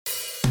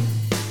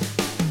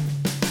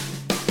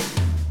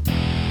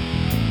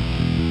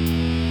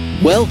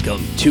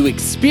Welcome to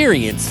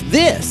Experience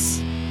This,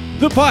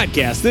 the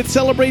podcast that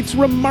celebrates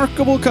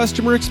remarkable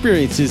customer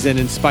experiences and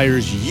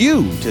inspires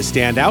you to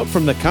stand out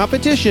from the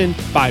competition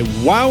by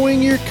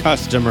wowing your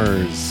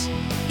customers.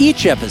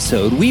 Each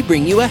episode, we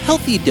bring you a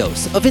healthy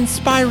dose of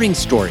inspiring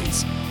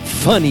stories,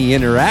 funny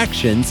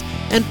interactions,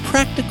 and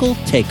practical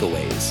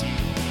takeaways.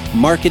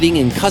 Marketing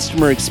and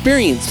customer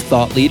experience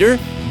thought leader,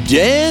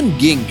 Dan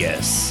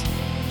Gingiss,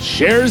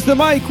 shares the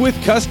mic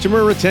with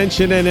customer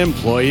retention and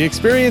employee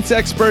experience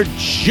expert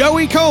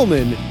Joey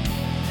Coleman,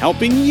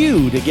 helping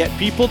you to get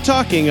people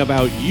talking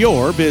about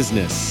your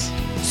business.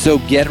 So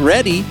get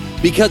ready,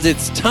 because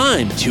it's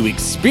time to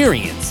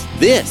experience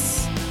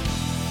this.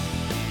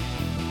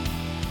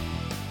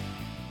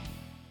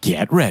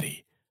 Get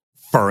ready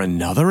for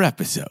another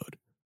episode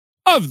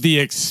of the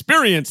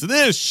Experience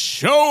This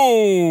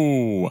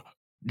show.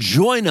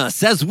 Join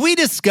us as we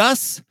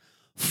discuss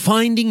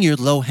finding your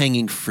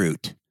low-hanging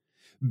fruit,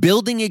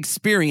 building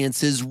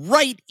experiences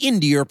right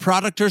into your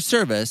product or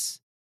service,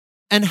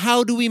 and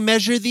how do we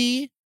measure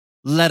thee?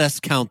 Let us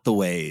count the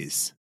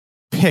ways.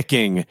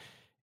 Picking,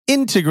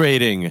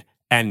 integrating,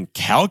 and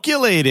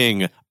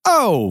calculating.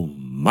 Oh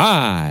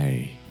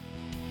my!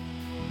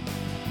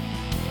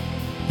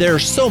 There are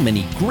so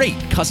many great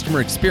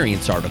customer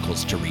experience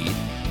articles to read,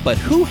 but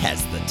who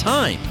has the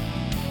time?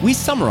 We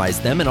summarize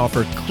them and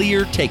offer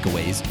clear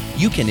takeaways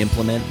you can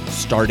implement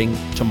starting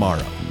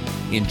tomorrow.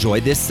 Enjoy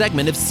this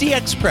segment of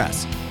CX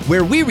Press,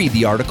 where we read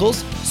the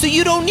articles so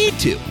you don't need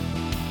to.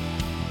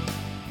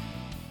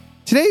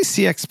 Today's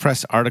CX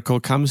Press article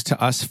comes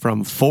to us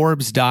from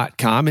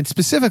Forbes.com and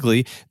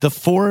specifically the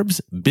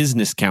Forbes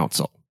Business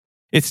Council.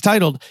 It's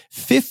titled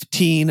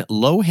 15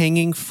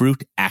 Low-Hanging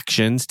Fruit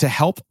Actions to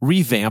Help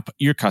Revamp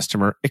Your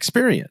Customer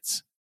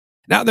Experience.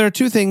 Now, there are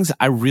two things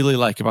I really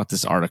like about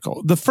this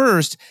article. The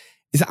first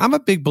is I'm a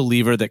big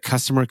believer that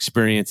customer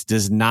experience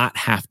does not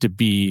have to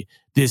be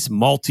this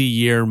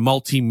multi-year,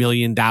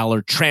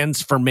 multi-million-dollar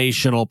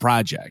transformational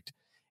project.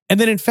 And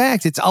then, in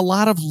fact, it's a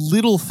lot of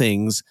little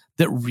things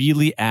that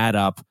really add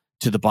up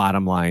to the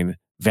bottom line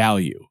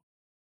value.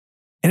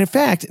 And in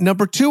fact,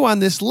 number 2 on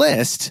this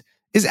list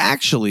is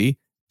actually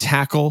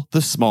tackle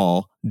the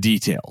small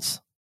details.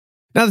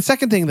 Now, the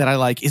second thing that I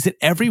like is that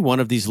every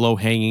one of these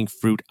low-hanging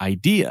fruit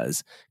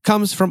ideas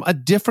comes from a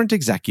different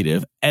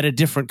executive at a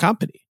different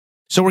company.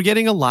 So we're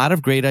getting a lot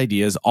of great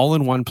ideas all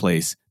in one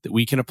place that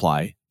we can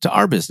apply to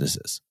our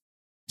businesses.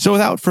 So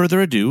without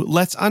further ado,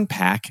 let's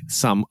unpack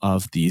some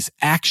of these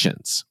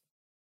actions.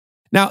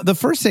 Now, the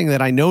first thing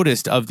that I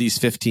noticed of these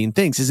 15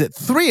 things is that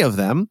 3 of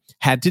them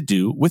had to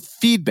do with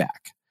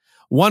feedback.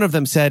 One of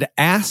them said,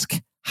 ask,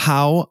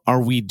 how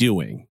are we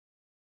doing?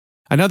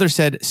 Another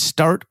said,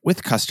 start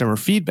with customer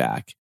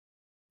feedback.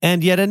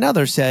 And yet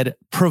another said,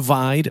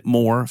 provide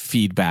more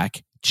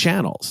feedback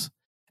channels.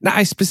 Now,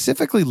 I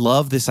specifically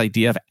love this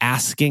idea of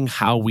asking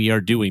how we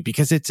are doing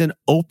because it's an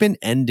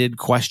open-ended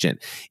question.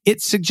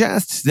 It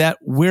suggests that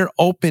we're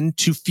open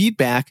to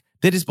feedback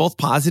that is both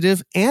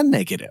positive and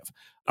negative.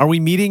 Are we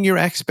meeting your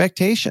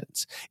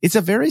expectations? It's a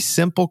very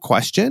simple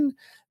question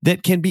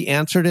that can be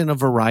answered in a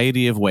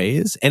variety of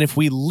ways. And if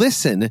we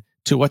listen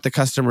to what the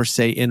customers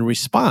say in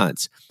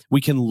response, we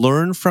can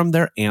learn from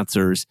their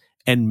answers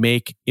and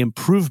make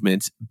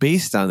improvements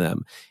based on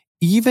them,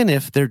 even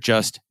if they're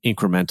just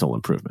incremental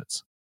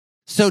improvements.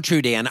 So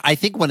true, Dan. I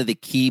think one of the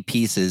key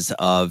pieces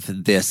of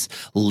this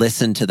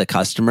listen to the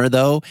customer,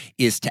 though,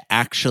 is to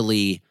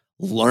actually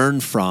learn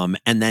from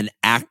and then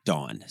act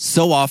on.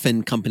 So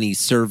often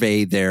companies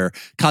survey their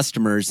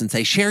customers and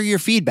say, share your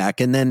feedback.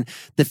 And then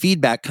the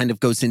feedback kind of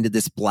goes into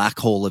this black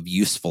hole of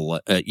uselessness.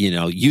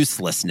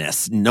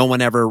 No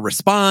one ever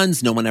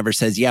responds. No one ever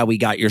says, yeah, we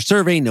got your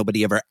survey.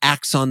 Nobody ever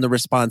acts on the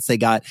response they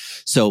got.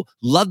 So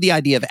love the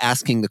idea of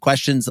asking the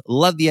questions.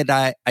 Love the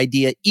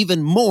idea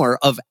even more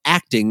of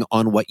acting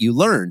on what you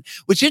learn,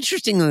 which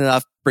interestingly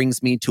enough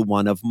brings me to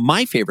one of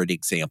my favorite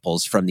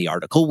examples from the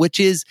article, which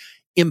is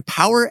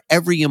empower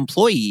every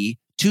employee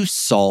to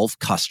solve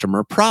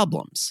customer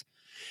problems.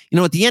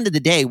 At the end of the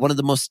day, one of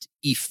the most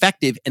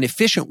effective and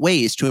efficient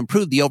ways to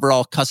improve the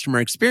overall customer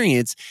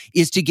experience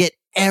is to get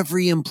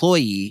every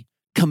employee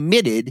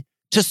committed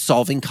to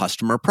solving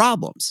customer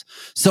problems.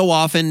 So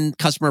often,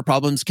 customer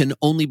problems can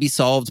only be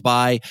solved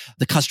by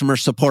the customer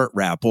support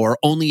rep, or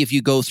only if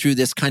you go through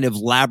this kind of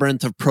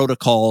labyrinth of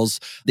protocols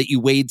that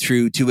you wade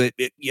through to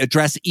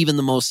address even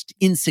the most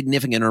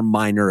insignificant or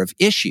minor of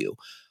issue.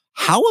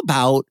 How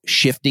about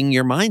shifting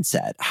your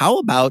mindset? How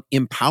about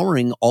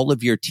empowering all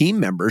of your team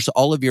members,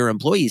 all of your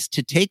employees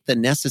to take the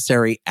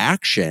necessary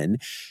action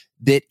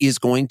that is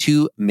going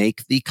to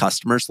make the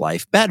customer's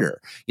life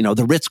better?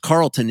 The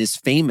Ritz-Carlton is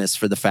famous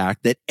for the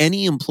fact that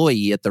any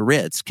employee at the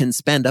Ritz can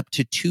spend up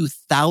to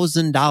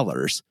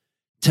 $2,000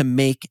 to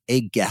make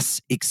a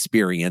guest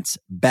experience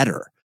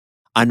better.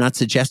 I'm not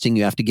suggesting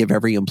you have to give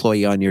every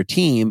employee on your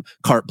team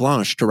carte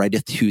blanche to write a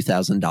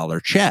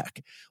 $2,000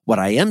 check. What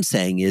I am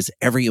saying is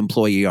every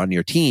employee on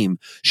your team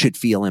should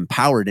feel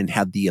empowered and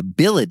have the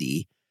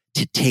ability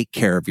to take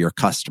care of your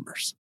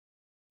customers.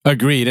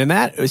 Agreed. And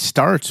that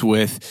starts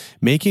with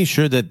making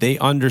sure that they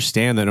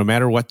understand that no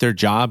matter what their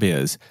job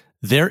is,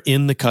 they're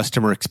in the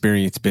customer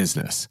experience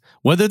business.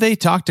 Whether they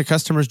talk to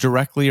customers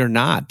directly or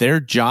not, their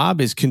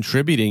job is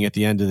contributing at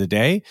the end of the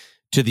day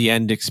to the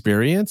end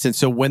experience. And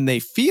so when they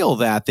feel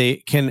that, they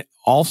can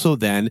also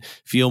then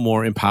feel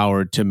more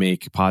empowered to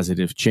make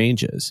positive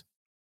changes.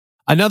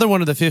 Another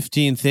one of the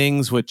 15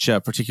 things which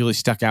particularly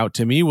stuck out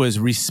to me was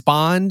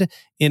respond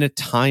in a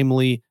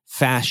timely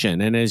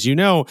fashion. And as you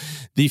know,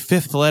 the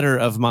fifth letter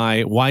of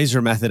my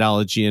WISER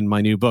methodology in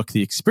my new book,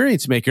 The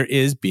Experience Maker,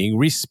 is being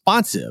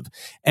responsive.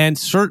 And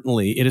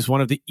certainly it is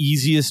one of the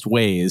easiest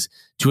ways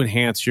to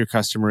enhance your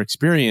customer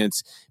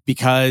experience,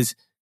 because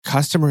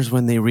customers,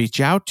 when they reach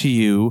out to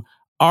you,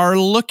 are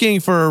looking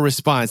for a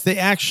response. They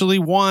actually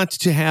want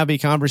to have a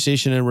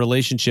conversation and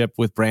relationship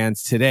with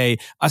brands today,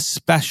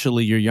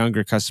 especially your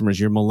younger customers,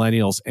 your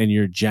millennials and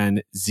your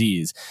Gen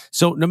Zs.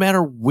 So no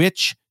matter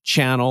which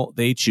channel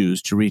they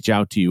choose to reach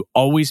out to you,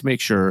 always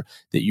make sure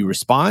that you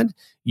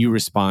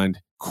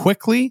respond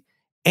quickly,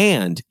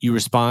 and you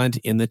respond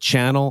in the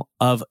channel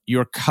of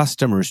your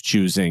customers'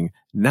 choosing,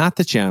 not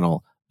the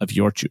channel of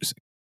your choosing.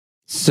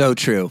 So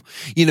true.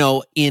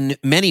 In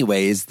many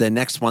ways, the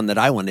next one that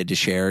I wanted to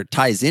share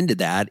ties into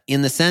that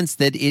in the sense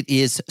that it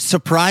is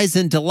surprise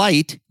and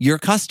delight your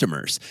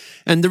customers.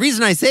 And the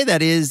reason I say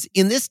that is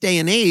in this day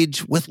and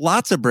age with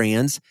lots of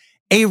brands,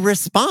 a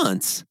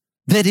response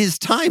that is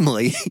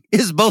timely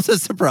is both a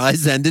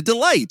surprise and a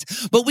delight.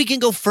 But we can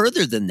go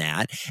further than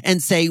that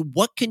and say,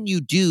 what can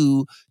you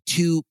do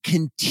to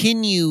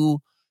continue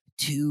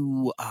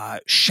to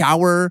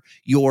shower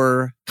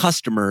your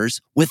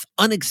customers with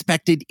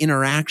unexpected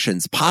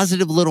interactions,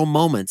 positive little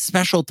moments,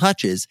 special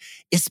touches,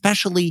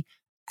 especially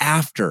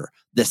after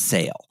the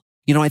sale?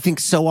 I think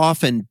so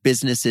often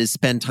businesses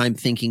spend time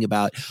thinking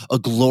about a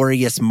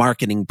glorious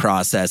marketing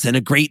process and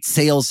a great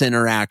sales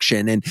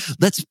interaction, and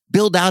let's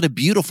build out a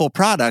beautiful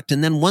product.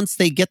 And then once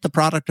they get the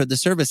product or the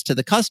service to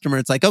the customer,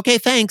 it's like, okay,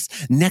 thanks.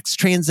 Next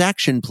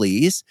transaction,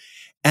 please.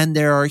 And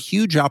there are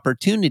huge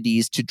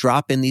opportunities to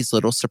drop in these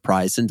little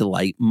surprise and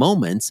delight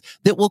moments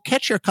that will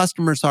catch your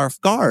customers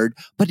off guard,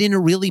 but in a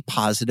really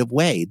positive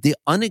way. The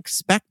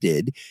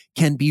unexpected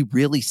can be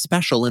really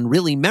special and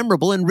really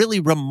memorable and really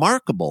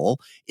remarkable,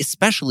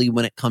 especially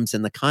when it comes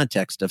in the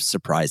context of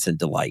surprise and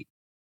delight.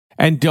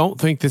 And don't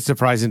think that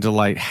surprise and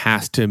delight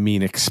has to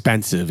mean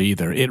expensive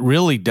either. It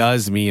really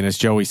does mean, as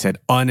Joey said,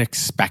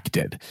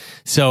 unexpected.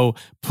 So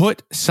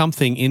put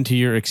something into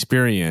your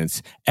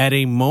experience at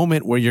a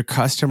moment where your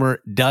customer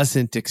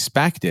doesn't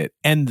expect it.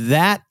 And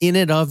that in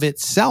and of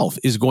itself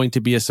is going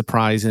to be a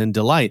surprise and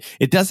delight.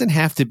 It doesn't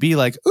have to be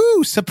like,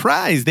 ooh,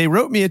 surprise, they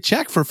wrote me a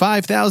check for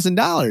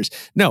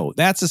 $5,000. No,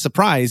 that's a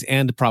surprise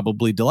and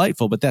probably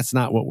delightful, but that's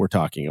not what we're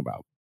talking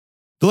about.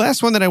 The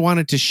last one that I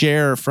wanted to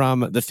share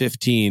from the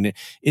 15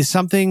 is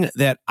something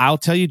that I'll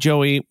tell you,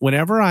 Joey,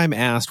 whenever I'm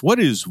asked, what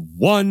is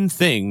one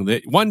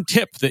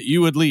tip that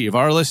you would leave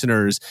our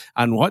listeners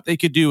on what they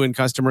could do in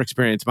customer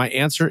experience? My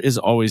answer is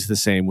always the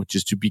same, which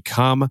is to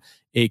become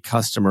a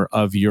customer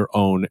of your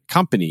own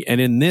company. And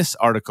in this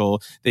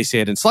article, they say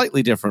it in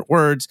slightly different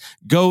words: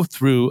 go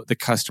through the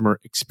customer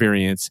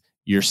experience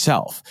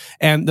yourself.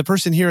 And the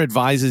person here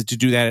advises to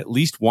do that at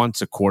least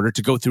once a quarter,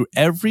 to go through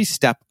every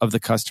step of the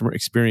customer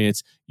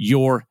experience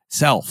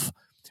yourself,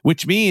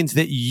 which means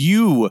that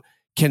you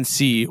can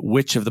see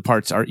which of the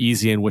parts are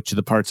easy and which of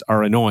the parts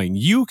are annoying.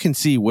 You can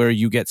see where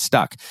you get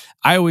stuck.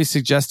 I always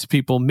suggest to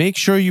people, make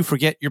sure you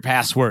forget your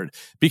password,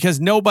 because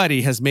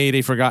nobody has made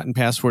a forgotten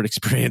password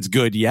experience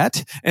good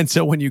yet. And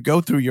so when you go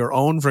through your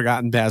own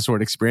forgotten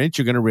password experience,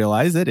 you're going to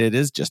realize that it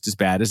is just as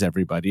bad as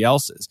everybody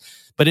else's.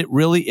 But it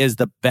really is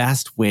the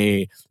best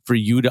way for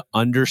you to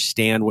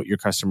understand what your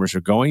customers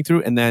are going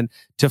through, and then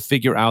to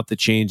figure out the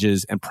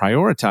changes and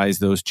prioritize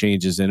those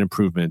changes and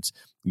improvements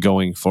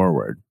going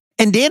forward.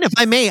 And Dan, if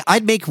I may,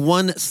 I'd make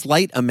one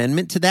slight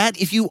amendment to that.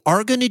 If you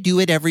are going to do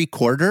it every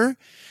quarter,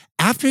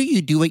 after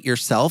you do it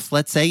yourself,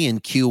 let's say in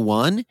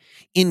Q1,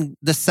 in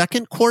the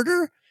second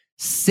quarter,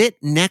 sit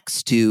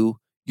next to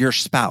your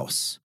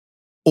spouse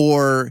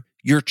or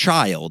your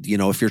child,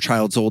 if your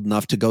child's old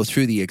enough to go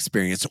through the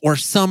experience, or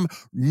some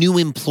new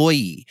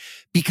employee,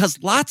 because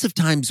lots of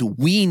times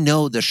we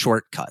know the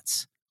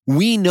shortcuts.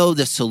 We know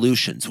the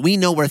solutions. We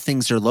know where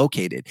things are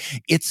located.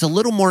 It's a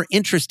little more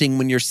interesting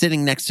when you're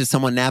sitting next to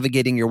someone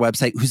navigating your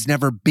website who's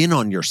never been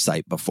on your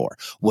site before.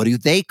 What do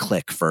they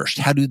click first?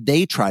 How do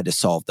they try to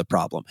solve the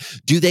problem?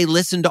 Do they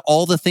listen to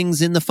all the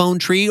things in the phone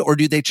tree, or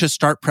do they just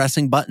start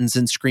pressing buttons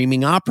and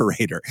screaming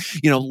operator?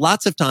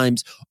 Lots of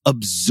times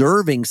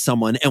observing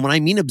someone, and when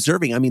I mean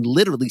observing, I mean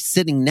literally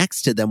sitting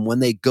next to them when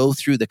they go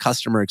through the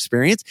customer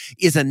experience,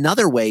 is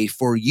another way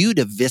for you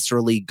to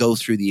viscerally go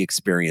through the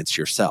experience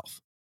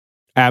yourself.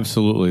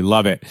 Absolutely.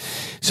 Love it.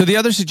 So the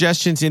other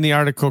suggestions in the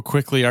article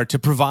quickly are to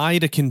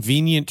provide a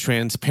convenient,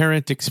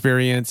 transparent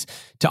experience,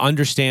 to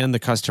understand the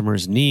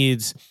customer's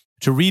needs,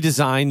 to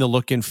redesign the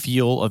look and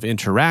feel of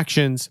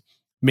interactions,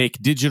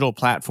 make digital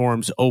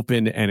platforms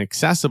open and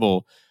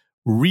accessible,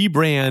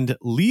 Rebrand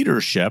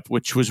Leadership,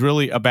 which was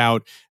really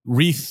about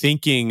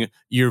rethinking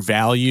your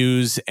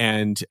values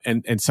and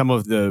some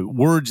of the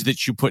words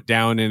that you put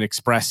down and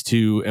express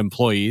to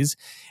employees.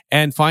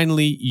 And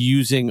finally,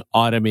 using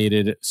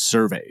automated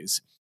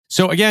surveys.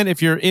 So again,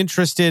 if you're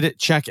interested,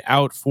 check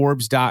out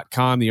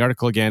Forbes.com. The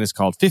article again is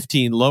called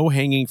 15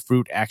 Low-Hanging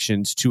Fruit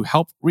Actions to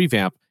Help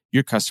Revamp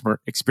Your Customer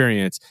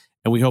Experience.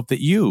 And we hope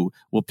that you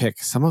will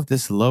pick some of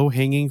this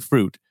low-hanging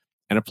fruit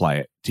and apply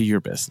it to your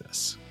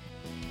business.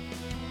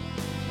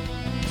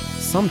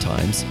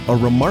 Sometimes a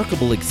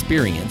remarkable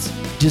experience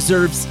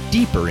deserves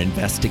deeper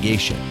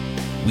investigation.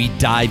 We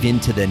dive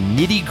into the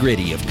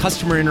nitty-gritty of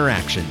customer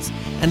interactions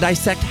and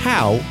dissect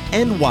how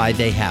and why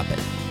they happen.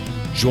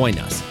 Join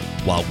us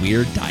while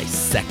we're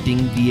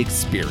dissecting the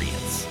experience.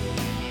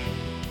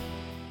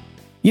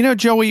 You know,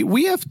 Joey,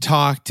 we have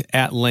talked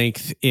at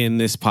length in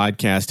this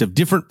podcast of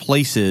different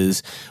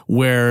places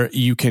where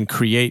you can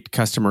create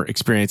customer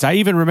experience. I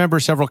even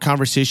remember several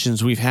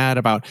conversations we've had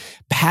about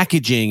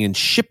packaging and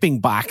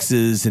shipping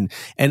boxes and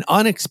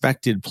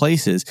unexpected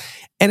places.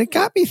 And it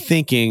got me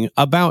thinking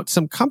about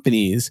some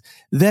companies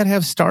that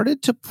have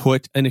started to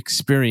put an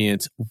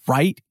experience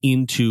right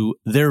into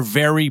their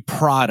very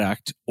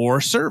product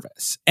or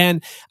service.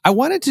 And I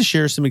wanted to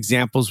share some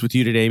examples with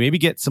you today, maybe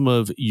get some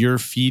of your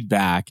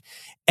feedback.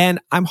 And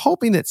I'm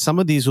hoping that some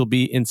of these will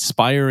be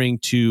inspiring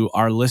to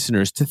our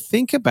listeners to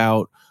think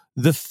about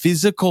the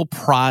physical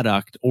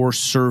product or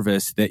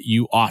service that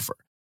you offer.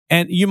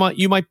 And you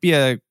might be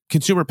a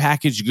consumer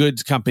packaged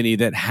goods company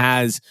that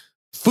has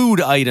food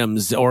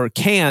items or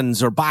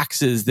cans or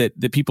boxes that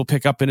people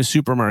pick up in a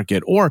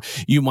supermarket. Or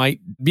you might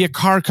be a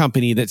car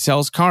company that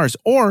sells cars.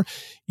 Or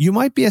you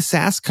might be a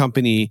SaaS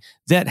company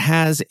that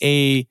has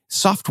a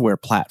software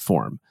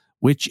platform,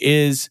 which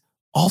is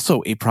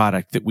also a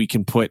product that we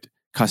can put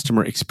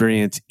customer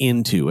experience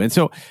into. And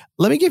so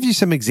let me give you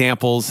some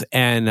examples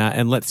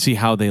and let's see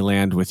how they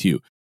land with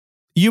you.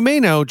 You may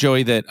know,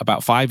 Joey, that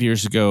about 5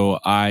 years ago,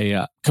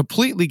 I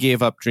completely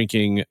gave up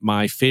drinking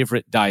my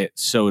favorite diet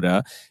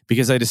soda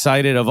because I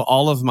decided of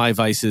all of my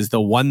vices, the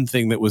one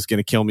thing that was going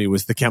to kill me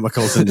was the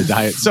chemicals in the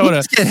diet soda.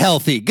 Let's get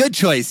healthy. Good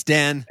choice,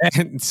 Dan.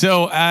 And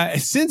so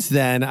since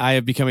then, I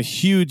have become a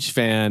huge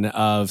fan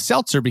of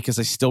seltzer because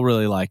I still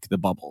really like the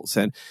bubbles.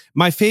 And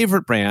my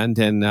favorite brand,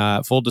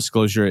 and full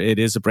disclosure, it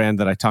is a brand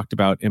that I talked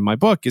about in my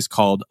book, is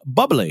called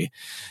Bubbly.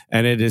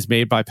 And it is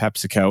made by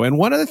PepsiCo. And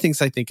one of the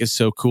things I think is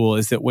so cool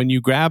is that when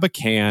you grab a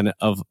can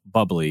of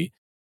Bubbly,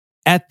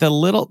 at the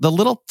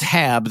little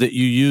tab that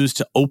you use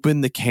to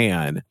open the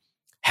can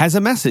has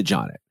a message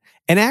on it.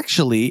 And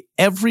actually,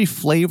 every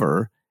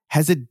flavor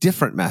has a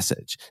different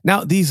message.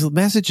 Now, these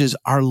messages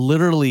are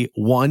literally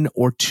 1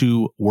 or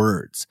 2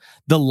 words.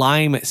 The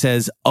lime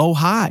says, "Oh,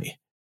 hi."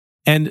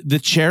 And the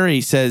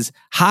cherry says,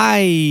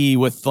 "Hi,"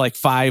 with like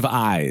 5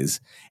 eyes.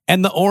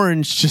 And the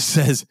orange just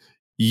says,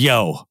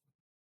 "Yo."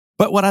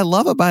 But what I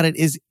love about it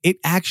is it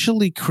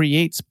actually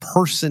creates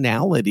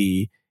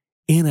personality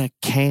in a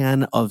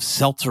can of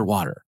seltzer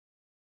water.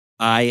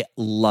 I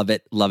love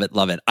it, love it,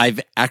 love it. I've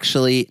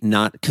actually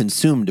not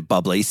consumed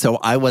Bubbly, so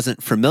I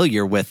wasn't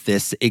familiar with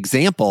this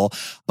example,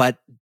 but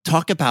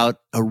talk about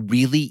a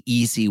really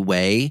easy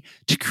way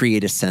to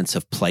create a sense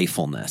of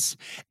playfulness.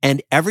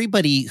 And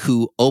everybody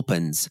who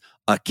opens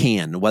a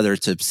can, whether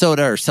it's a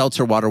soda or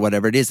seltzer water,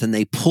 whatever it is, and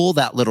they pull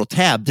that little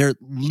tab, they're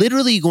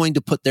literally going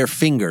to put their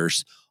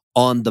fingers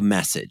on the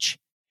message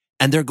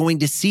and they're going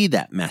to see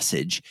that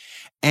message.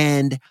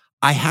 And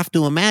I have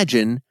to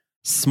imagine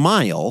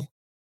smile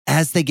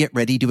as they get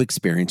ready to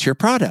experience your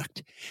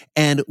product.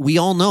 And we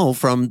all know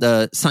from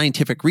the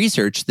scientific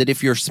research that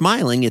if you're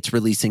smiling, it's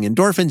releasing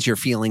endorphins, you're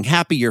feeling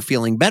happy, you're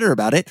feeling better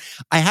about it.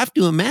 I have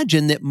to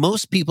imagine that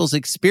most people's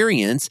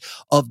experience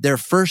of their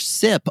first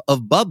sip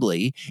of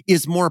Bubbly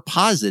is more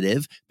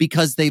positive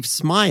because they've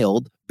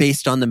smiled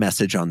based on the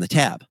message on the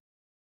tab.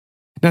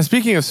 Now,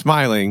 speaking of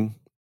smiling,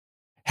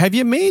 have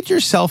you made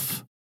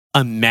yourself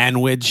a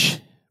manwich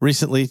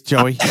recently,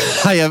 Joey?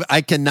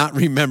 I cannot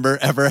remember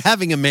ever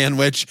having a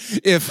manwich.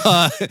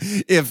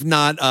 If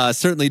not,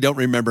 certainly don't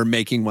remember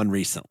making one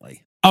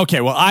recently.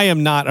 Okay, well, I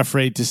am not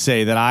afraid to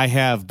say that I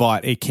have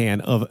bought a can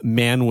of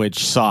manwich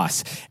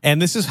sauce.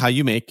 And this is how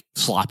you make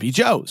sloppy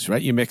joes,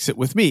 right? You mix it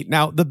with meat.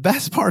 Now, the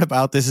best part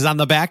about this is on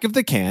the back of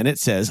the can, it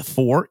says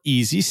 4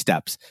 easy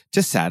steps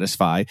to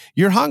satisfy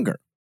your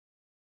hunger.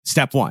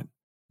 Step 1,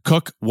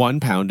 cook 1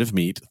 pound of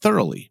meat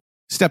thoroughly.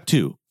 Step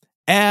 2,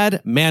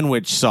 add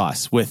manwich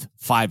sauce with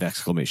 5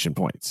 exclamation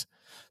points.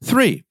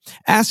 3,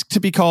 ask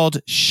to be called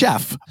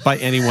chef by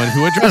anyone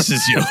who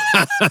addresses you.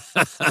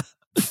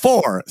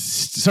 4,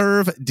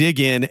 serve, dig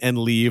in, and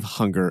leave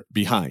hunger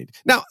behind.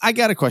 Now, I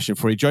got a question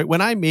for you, Joy.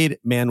 When I made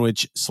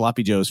manwich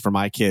sloppy joes for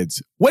my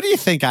kids, what do you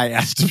think I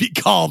asked to be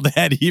called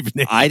that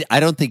evening? I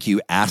don't think you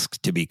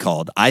asked to be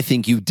called. I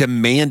think you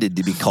demanded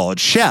to be called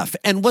chef.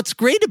 And what's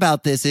great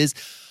about this is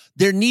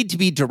there need to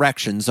be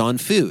directions on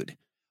food,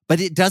 but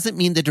it doesn't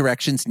mean the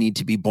directions need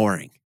to be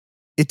boring.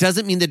 It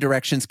doesn't mean the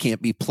directions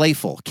can't be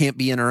playful, can't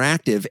be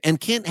interactive, and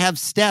can't have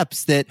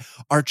steps that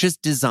are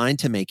just designed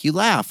to make you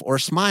laugh or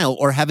smile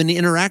or have an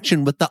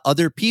interaction with the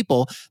other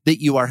people that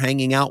you are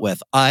hanging out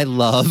with. I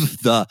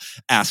love the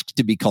ask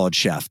to be called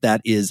chef.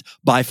 That is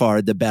by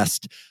far the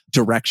best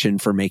direction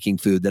for making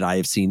food that I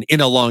have seen in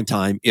a long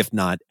time, if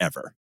not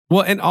ever.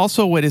 Well, and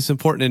also what is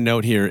important to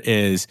note here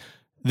is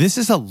this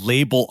is a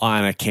label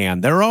on a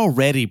can. They're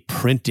already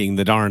printing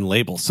the darn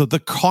label. So the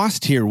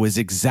cost here was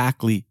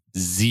exactly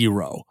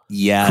zero.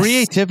 Yes.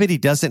 Creativity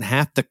doesn't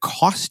have to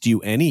cost you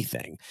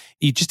anything.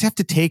 You just have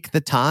to take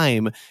the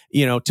time,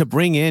 to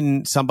bring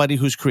in somebody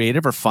who's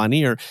creative or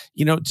funny or,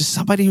 just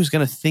somebody who's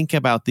going to think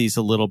about these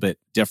a little bit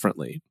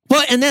differently.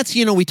 Well, and that's,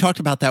 we talked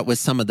about that with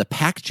some of the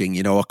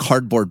packaging, a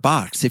cardboard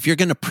box. If you're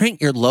going to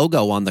print your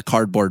logo on the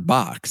cardboard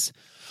box,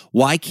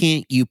 why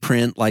can't you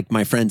print, like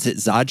my friends at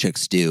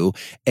Zogix do,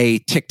 a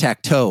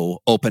tic-tac-toe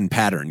open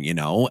pattern,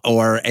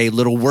 or a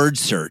little word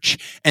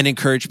search and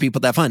encourage people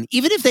to have fun?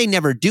 Even if they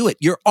never do it,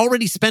 you're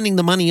already spending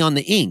the money on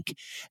the ink.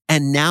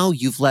 And now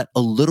you've let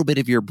a little bit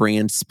of your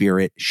brand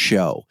spirit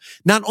show,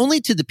 not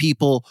only to the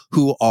people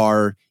who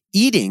are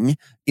eating,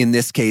 in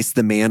this case,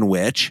 the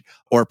man-wich,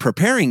 or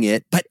preparing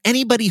it, but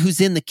anybody who's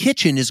in the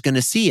kitchen is going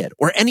to see it,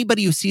 or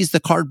anybody who sees the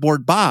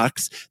cardboard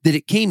box that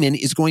it came in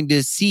is going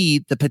to see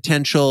the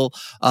potential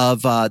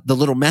of the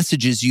little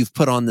messages you've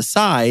put on the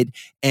side,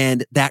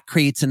 and that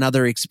creates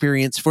another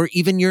experience for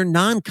even your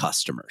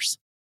non-customers.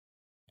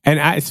 And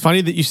it's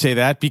funny that you say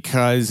that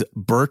because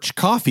Birch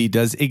Coffee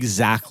does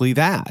exactly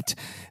that.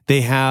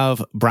 They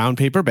have brown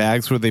paper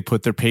bags where they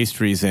put their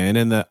pastries in,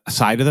 and the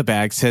side of the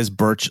bag says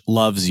Birch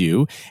loves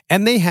you.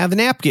 And they have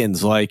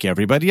napkins like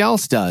everybody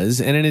else does.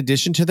 And in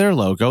addition to their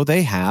logo,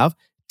 they have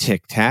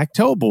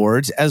tic-tac-toe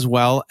boards as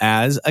well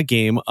as a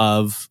game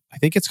of, I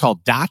think it's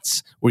called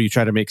dots, where you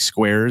try to make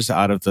squares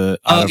out of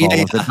all of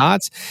the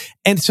dots.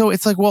 And so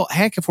it's like, well,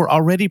 heck, if we're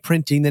already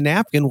printing the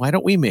napkin, why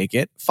don't we make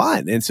it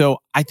fun? And so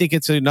I think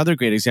it's another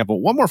great example.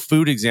 One more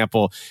food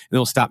example, and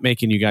it'll stop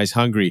making you guys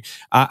hungry.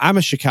 I'm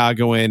a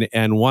Chicagoan,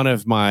 and one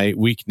of my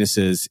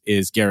weaknesses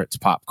is Garrett's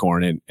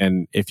popcorn.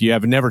 And if you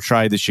have never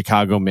tried the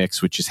Chicago mix,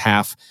 which is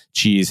half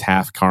cheese,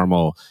 half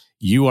caramel,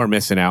 you are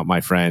missing out, my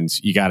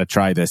friends. You got to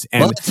try this. And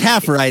well, it's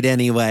half right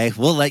anyway.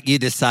 We'll let you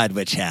decide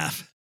which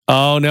half.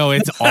 Oh no,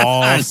 it's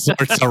all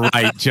sorts of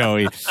right,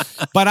 Joey.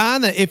 But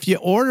if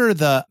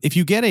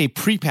you get a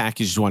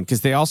prepackaged one, because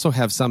they also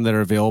have some that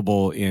are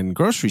available in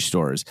grocery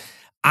stores,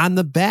 on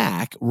the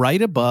back,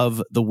 right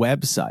above the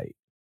website,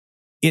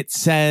 it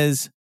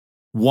says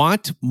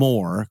 "Want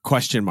more?" ?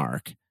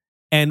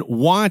 And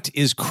 "want"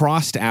 is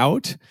crossed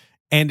out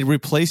and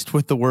replaced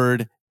with the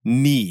word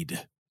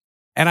 "need."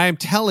 And I'm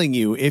telling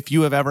you, if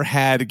you have ever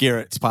had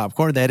Garrett's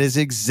popcorn, that is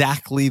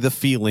exactly the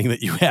feeling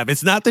that you have.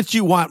 It's not that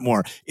you want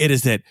more. It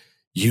is that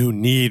you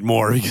need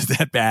more because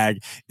that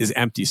bag is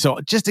empty. So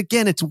just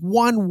again, it's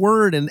one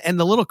word, and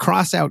the little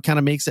cross out kind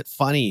of makes it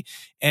funny.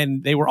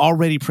 And they were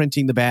already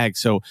printing the bag.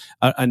 So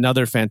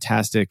another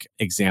fantastic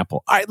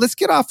example. All right, let's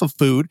get off of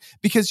food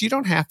because you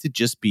don't have to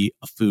just be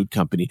a food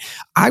company.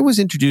 I was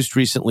introduced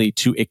recently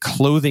to a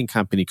clothing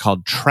company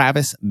called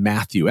Travis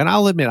Matthew. And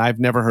I'll admit, I've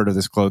never heard of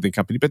this clothing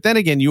company. But then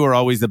again, you are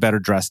always the better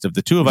dressed of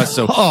the two of us.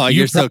 So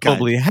you're so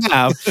probably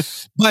have.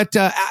 But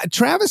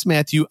Travis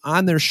Matthew,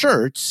 on their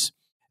shirts,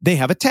 they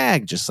have a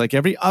tag just like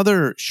every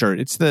other shirt.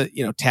 It's the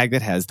tag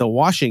that has the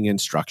washing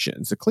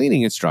instructions, the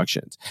cleaning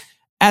instructions.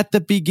 At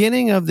the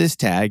beginning of this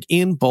tag,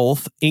 in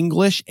both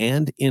English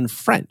and in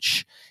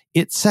French,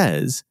 it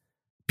says,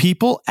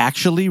 "People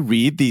actually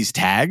read these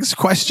tags?" ?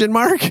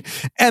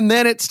 And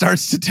then it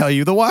starts to tell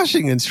you the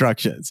washing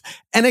instructions.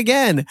 And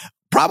again,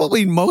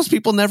 probably most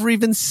people never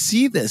even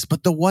see this,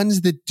 but the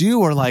ones that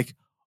do are like,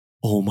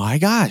 oh my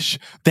gosh,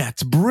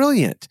 that's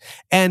brilliant.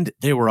 And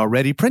they were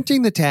already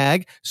printing the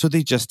tag, so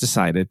they just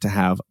decided to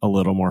have a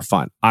little more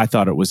fun. I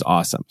thought it was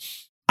awesome.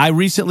 I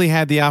recently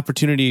had the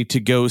opportunity to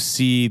go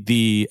see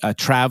the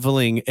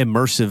traveling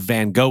immersive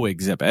Van Gogh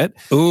exhibit.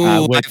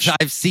 Ooh,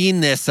 I've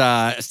seen this,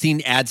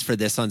 seen ads for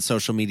this on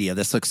social media.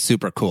 This looks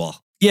super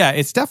cool. Yeah,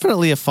 it's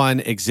definitely a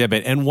fun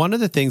exhibit. And one of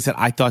the things that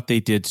I thought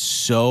they did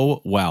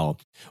so well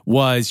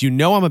was,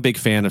 I'm a big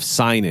fan of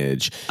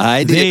signage.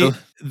 I do.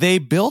 They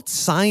built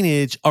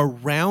signage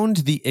around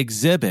the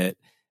exhibit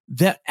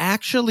that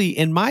actually,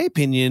 in my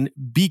opinion,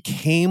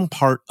 became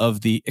part of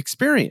the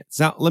experience.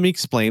 Now, let me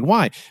explain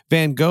why.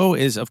 Van Gogh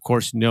is, of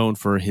course, known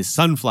for his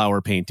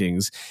sunflower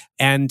paintings,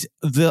 and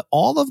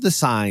all of the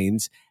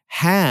signs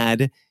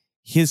had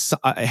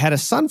a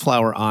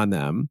sunflower on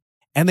them,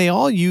 and they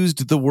all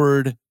used the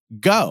word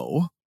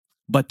 "go,"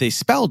 but they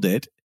spelled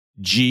it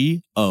G-O-G-H,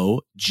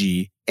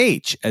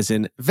 as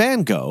in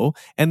Van Gogh,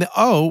 and the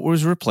O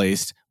was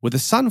replaced with a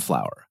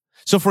sunflower.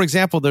 So, for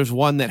example, there's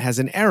one that has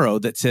an arrow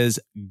that says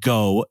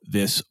 "go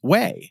this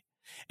way."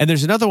 And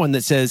there's another one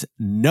that says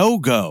 "no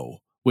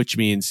go," which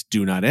means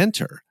do not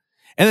enter.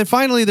 And then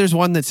finally, there's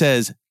one that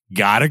says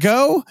 "gotta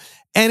go,"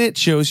 and it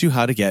shows you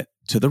how to get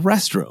to the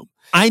restroom.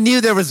 I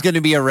knew there was going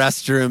to be a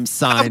restroom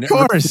sign Of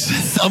course.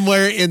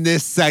 somewhere in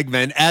this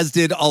segment, as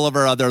did all of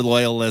our other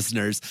loyal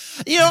listeners.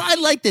 I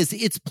like this.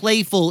 It's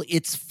playful.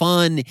 It's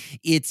fun.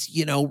 It's,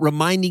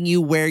 reminding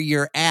you where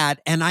you're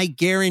at. And I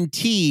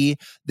guarantee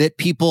that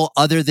people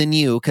other than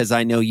you, because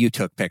I know you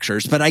took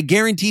pictures, but I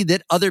guarantee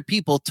that other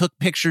people took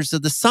pictures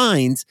of the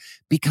signs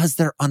because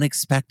they're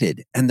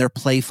unexpected and they're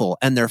playful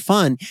and they're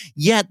fun,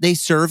 yet they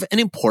serve an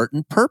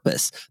important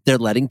purpose. They're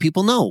letting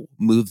people know,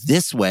 move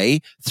this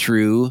way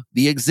through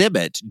the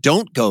exhibit.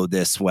 Don't go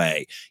this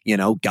way.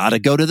 Gotta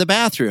go to the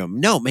bathroom.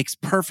 No, makes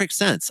perfect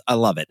sense. I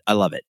love it. I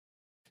love it.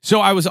 So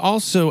I was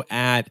also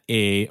at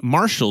a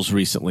Marshall's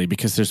recently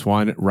because there's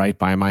one right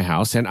by my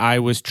house, and I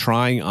was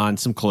trying on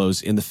some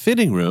clothes in the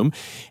fitting room,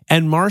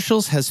 and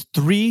Marshall's has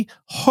 3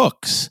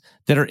 hooks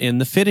that are in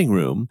the fitting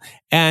room,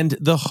 and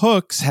the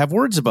hooks have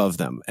words above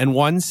them, and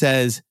one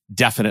says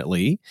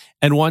definitely,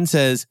 and one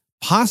says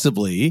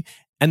possibly,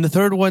 and the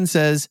third one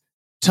says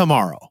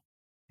tomorrow.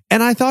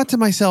 And I thought to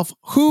myself,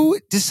 who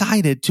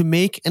decided to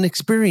make an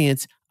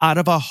experience out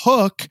of a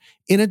hook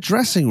in a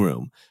dressing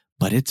room?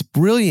 But it's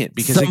brilliant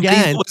because,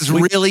 Somebody was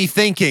really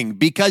thinking,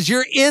 because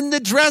you're in the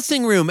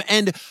dressing room.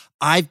 And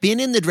I've been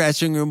in the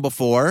dressing room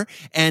before,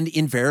 and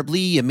invariably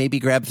you maybe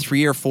grab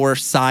 3 or 4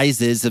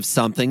 sizes of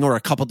something or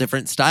a couple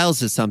different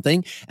styles of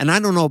something. And I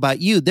don't know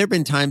about you, there've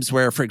been times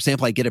where, for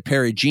example, I get a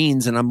pair of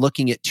jeans and I'm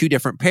looking at 2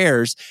 different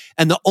pairs,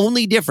 and the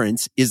only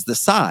difference is the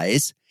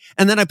size.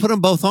 And then I put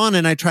them both on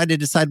and I try to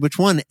decide which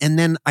one. And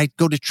then I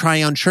go to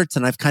try on shirts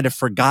and I've kind of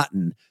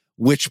forgotten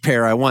which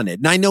pair I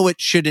wanted. And I know I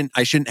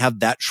shouldn't have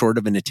that short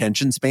of an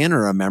attention span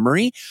or a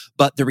memory,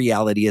 but the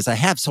reality is I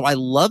have. So I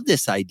love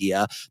this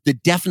idea, the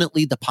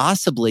definitely, the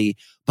possibly,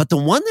 but the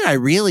one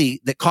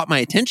that caught my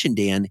attention,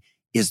 Dan,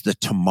 is the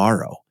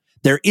tomorrow.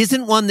 There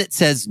isn't one that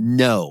says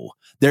no.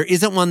 There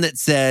isn't one that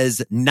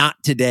says not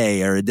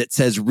today or that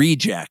says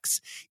rejects.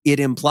 It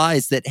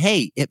implies that,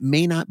 hey, it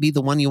may not be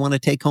the one you want to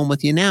take home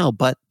with you now,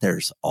 but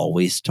there's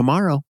always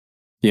tomorrow.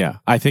 Yeah,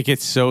 I think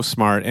it's so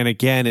smart. And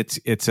again,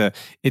 it's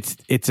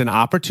an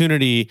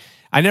opportunity.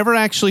 I never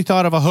actually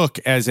thought of a hook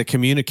as a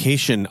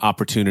communication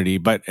opportunity,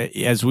 but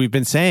as we've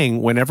been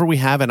saying, whenever we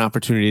have an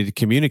opportunity to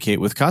communicate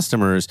with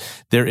customers,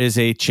 there is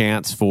a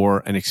chance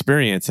for an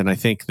experience. And I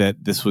think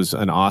that this was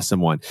an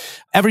awesome one.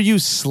 Ever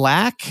use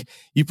Slack?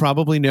 You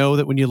probably know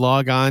that when you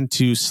log on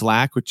to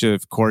Slack, which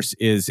of course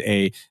is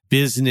a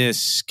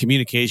business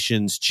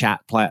communications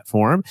chat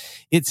platform,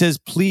 it says,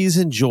 please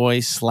enjoy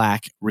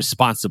Slack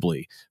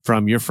responsibly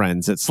from your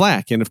friends at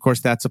Slack. And of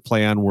course, that's a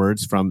play on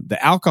words from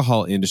the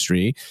alcohol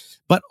industry.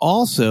 But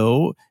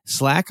also,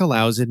 Slack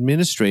allows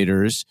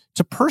administrators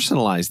to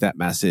personalize that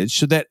message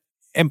so that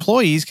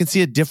employees can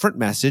see a different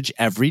message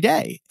every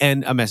day,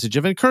 and a message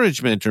of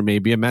encouragement, or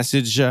maybe a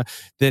message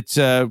that's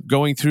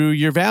going through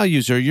your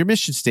values or your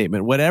mission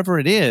statement. Whatever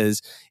it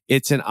is,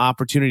 it's an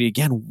opportunity,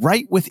 again,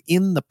 right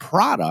within the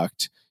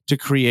product to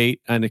create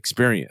an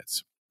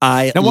experience.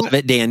 I love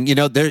it, Dan.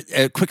 There's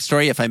a quick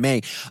story, if I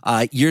may.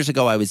 Years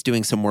ago, I was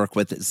doing some work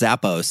with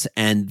Zappos,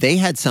 and they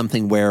had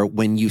something where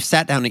when you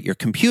sat down at your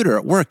computer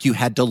at work, you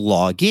had to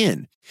log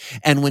in.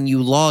 And when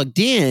you logged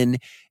in,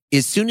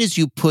 as soon as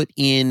you put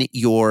in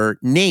your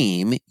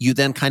name, you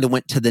then kind of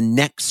went to the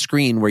next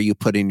screen where you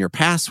put in your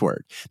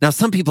password. Now,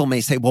 some people may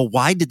say, well,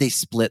 why did they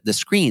split the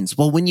screens?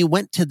 Well, when you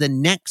went to the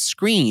next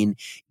screen,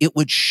 it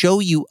would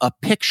show you a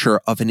picture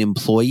of an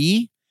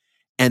employee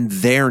and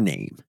their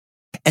name.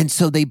 And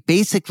so they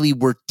basically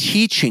were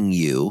teaching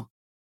you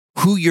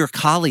who your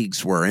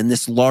colleagues were in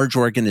this large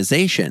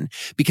organization,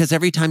 because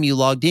every time you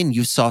logged in,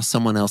 you saw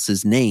someone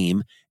else's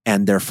name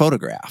and their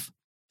photograph.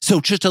 So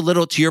just a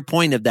little to your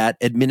point of that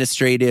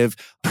administrative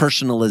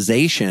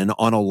personalization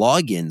on a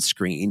login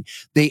screen,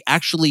 they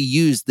actually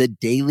use the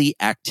daily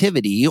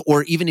activity,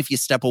 or even if you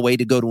step away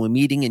to go to a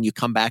meeting and you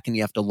come back and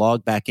you have to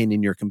log back in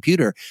your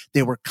computer,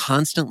 they were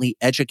constantly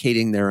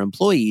educating their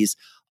employees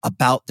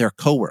about their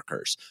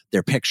coworkers,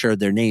 their picture,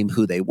 their name,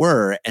 who they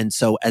were. And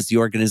so as the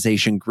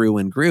organization grew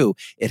and grew,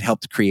 it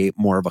helped create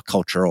more of a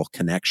cultural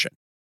connection.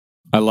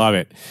 I love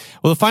it.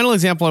 Well, the final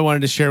example I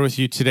wanted to share with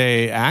you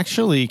today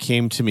actually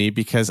came to me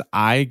because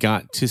I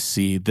got to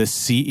see the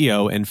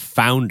CEO and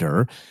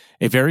founder,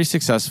 a very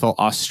successful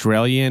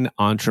Australian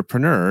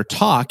entrepreneur,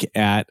 talk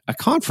at a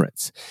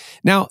conference.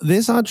 Now,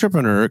 this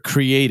entrepreneur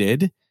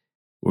created,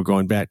 we're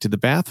going back to the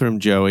bathroom,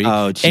 Joey,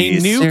 a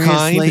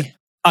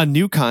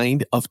new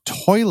kind of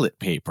toilet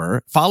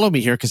paper. Follow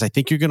me here because I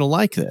think you're going to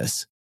like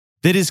this.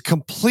 That is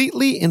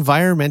completely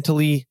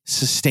environmentally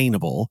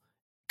sustainable,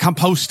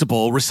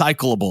 compostable,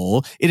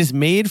 recyclable. It is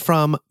made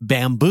from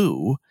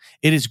bamboo.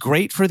 It is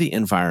great for the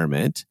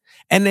environment.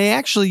 And they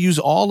actually use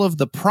all of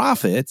the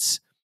profits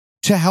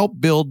to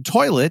help build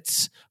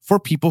toilets for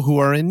people who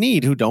are in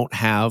need, who don't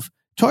have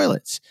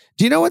toilets.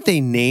 Do you know what they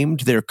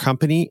named their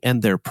company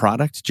and their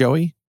product,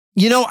 Joey?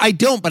 I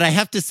don't, but I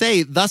have to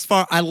say, thus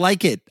far, I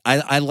like it.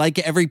 I like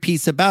every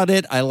piece about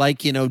it. I like,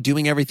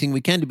 doing everything we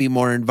can to be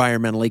more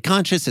environmentally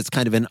conscious. It's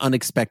kind of an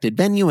unexpected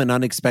venue, an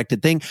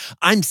unexpected thing.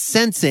 I'm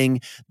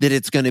sensing that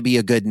it's going to be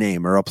a good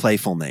name or a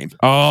playful name.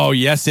 Oh,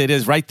 yes, it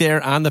is. Right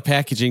there on the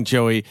packaging,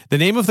 Joey. The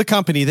name of the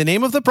company, the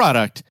name of the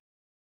product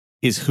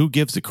is Who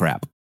Gives a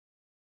Crap?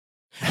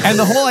 And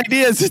the whole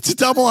idea is it's a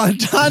double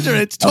entendre.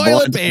 It's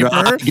toilet paper.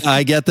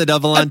 I get the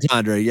double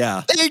entendre.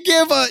 Yeah. They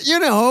give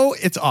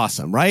it's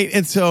awesome, right?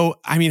 And so,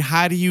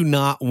 how do you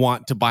not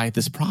want to buy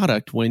this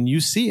product when you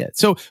see it?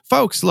 So,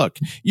 folks, look,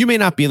 you may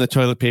not be in the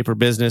toilet paper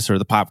business or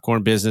the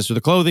popcorn business or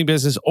the clothing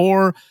business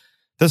or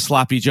the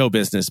sloppy Joe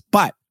business,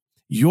 but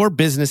your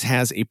business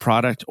has a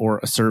product or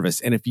a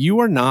service. And if you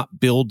are not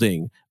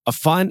building a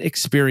fun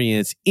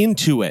experience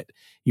into it,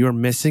 you're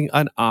missing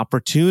an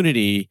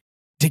opportunity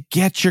to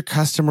get your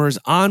customers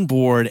on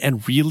board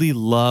and really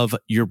love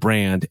your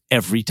brand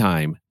every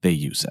time they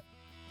use it.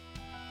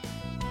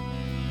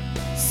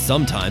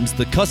 Sometimes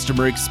the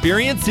customer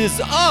experience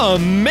is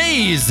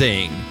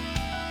amazing.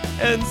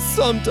 And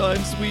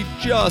sometimes we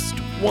just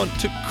want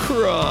to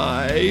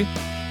cry.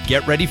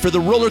 Get ready for the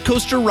roller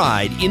coaster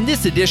ride in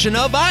this edition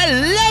of I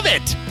Love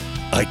It!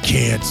 I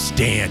Can't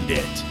Stand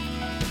It.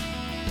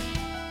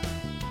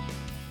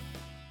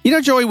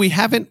 Joey, we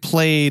haven't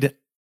played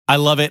I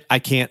Love It, I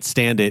Can't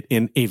Stand It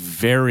in a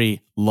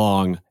very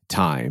long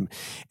time.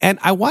 And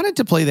I wanted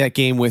to play that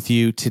game with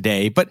you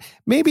today, but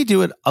maybe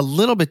do it a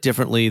little bit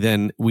differently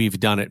than we've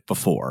done it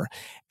before.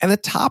 And the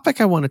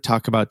topic I want to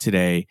talk about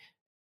today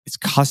is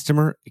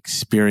customer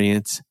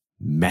experience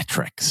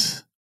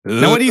metrics.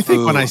 Now, what do you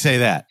think when I say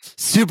that?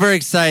 Super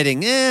exciting.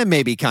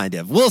 Maybe kind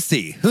of. We'll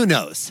see. Who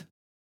knows?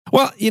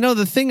 Well,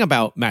 the thing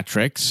about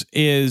metrics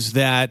is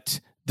that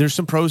there's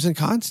some pros and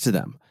cons to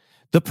them.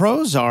 The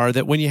pros are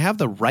that when you have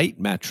the right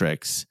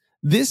metrics,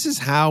 this is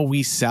how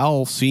we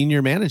sell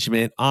senior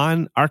management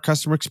on our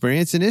customer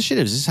experience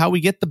initiatives. This is how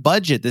we get the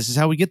budget. This is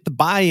how we get the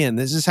buy-in.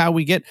 This is how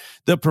we get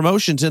the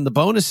promotions and the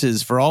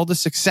bonuses for all the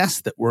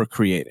success that we're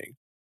creating.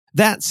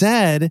 That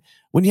said,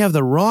 when you have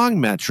the wrong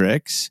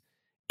metrics,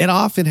 it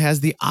often has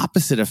the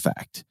opposite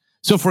effect.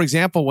 So, for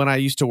example, when I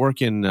used to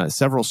work in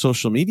several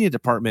social media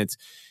departments,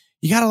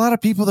 you got a lot of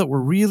people that were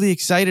really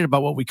excited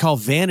about what we call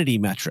vanity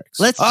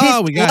metrics. Let's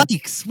chase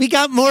likes. We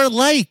got more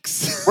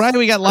likes. Right.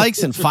 We got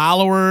likes and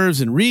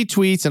followers and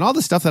retweets and all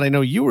the stuff that I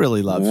know you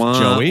really love,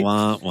 Joey.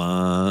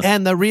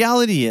 And the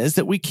reality is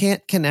that we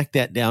can't connect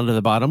that down to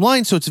the bottom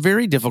line. So it's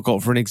very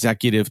difficult for an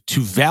executive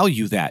to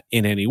value that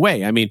in any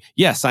way.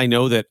 Yes, I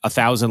know that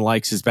 1,000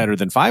 likes is better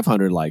than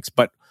 500 likes,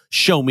 but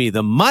show me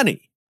the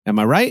money. Am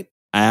I right?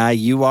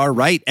 You are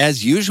right,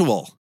 as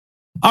usual.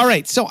 All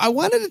right, so I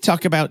wanted to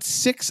talk about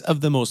 6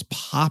 of the most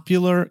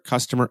popular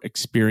customer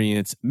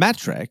experience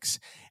metrics.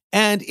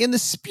 And in the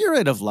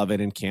spirit of Love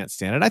It and Can't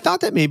Stand It, I thought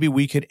that maybe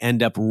we could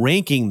end up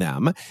ranking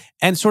them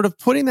and sort of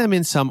putting them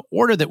in some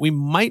order that we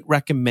might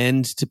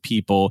recommend to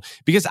people.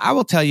 Because I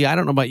will tell you, I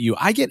don't know about you,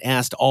 I get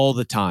asked all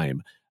the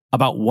time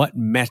about what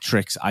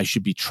metrics I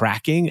should be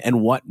tracking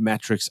and what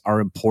metrics are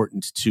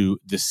important to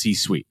the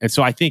C-suite. And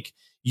so I think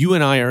you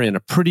and I are in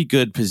a pretty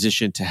good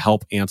position to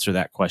help answer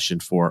that question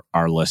for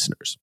our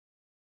listeners.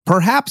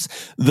 Perhaps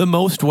the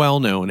most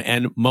well-known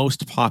and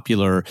most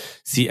popular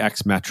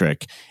CX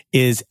metric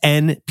is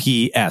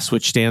NPS,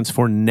 which stands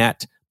for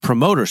Net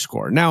Promoter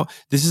Score. Now,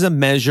 this is a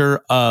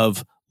measure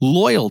of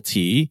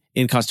loyalty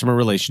in customer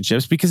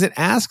relationships because it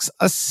asks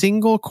a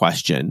single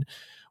question,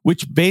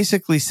 which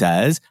basically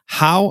says,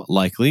 how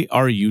likely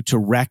are you to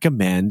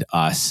recommend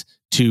us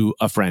to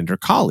a friend or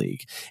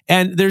colleague?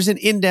 And there's an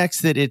index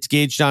that it's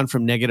gauged on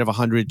from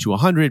 -100 to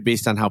 100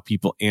 based on how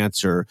people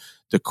answer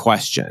the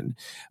question.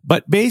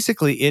 But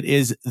basically, it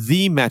is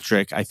the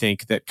metric, I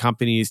think, that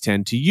companies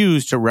tend to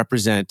use to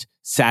represent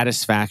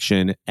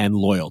satisfaction and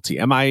loyalty.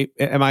 Am I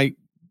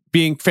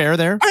being fair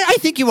there? I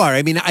think you are.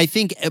 I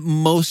think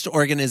most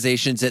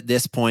organizations at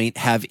this point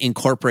have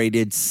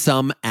incorporated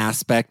some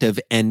aspect of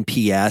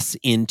NPS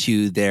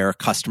into their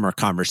customer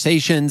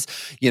conversations.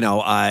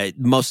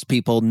 Most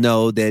people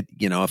know that,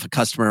 if a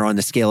customer on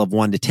the scale of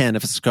 1 to 10,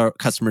 if a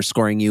customer is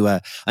scoring you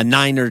a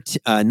 9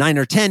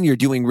 or 10, you're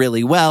doing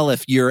really well.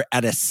 If you're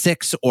at a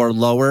 6 or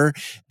lower,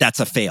 that's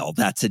a fail.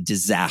 That's a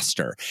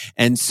disaster.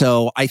 And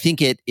so I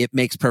think it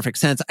makes perfect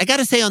sense. I got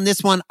to say on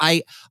this one,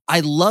 I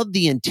love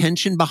the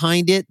intention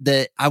behind it.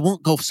 That I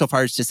won't go so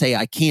far as to say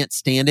I can't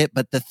stand it,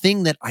 but the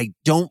thing that I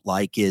don't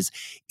like is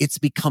it's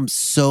become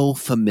so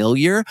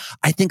familiar.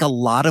 I think a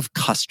lot of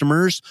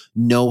customers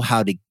know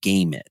how to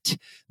game it.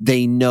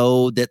 They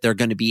know that they're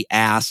going to be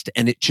asked,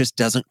 and it just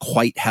doesn't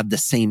quite have the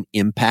same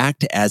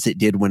impact as it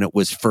did when it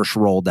was first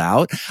rolled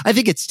out. I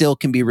think it still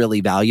can be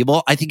really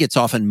valuable. I think it's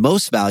often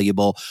most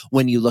valuable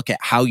when you look at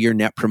how your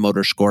Net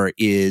Promoter Score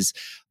is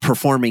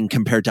performing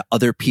compared to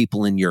other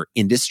people in your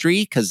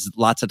industry, because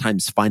lots of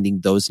times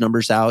finding those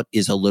numbers out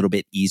is a little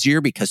bit easier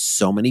because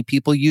so many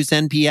people use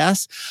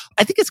NPS.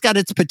 I think it's got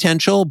its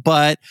potential,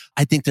 but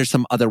I think there's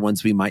some other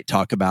ones we might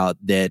talk about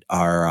that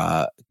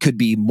are could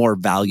be more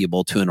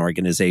valuable to an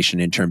organization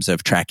in terms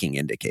of tracking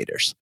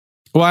indicators.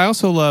 Well, I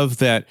also love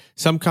that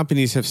some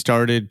companies have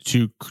started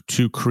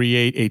to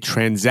create a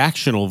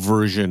transactional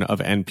version of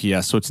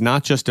NPS. So it's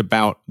not just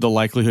about the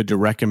likelihood to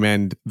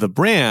recommend the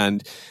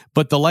brand,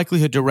 but the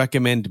likelihood to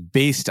recommend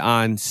based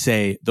on,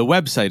 say, the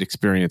website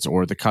experience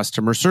or the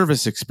customer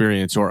service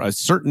experience or a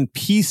certain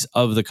piece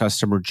of the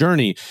customer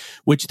journey,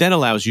 which then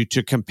allows you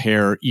to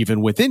compare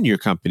even within your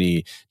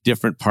company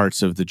different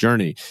parts of the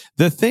journey.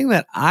 The thing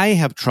that I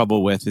have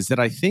trouble with is that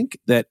I think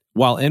that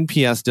while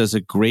NPS does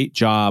a great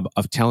job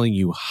of telling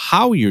you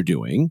how you're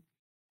doing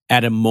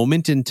at a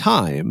moment in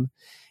time,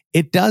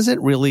 it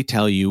doesn't really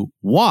tell you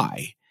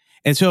why.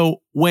 And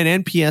so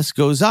when NPS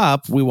goes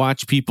up, we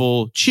watch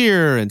people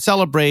cheer and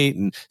celebrate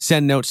and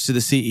send notes to the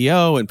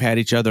CEO and pat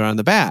each other on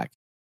the back.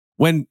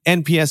 When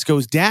NPS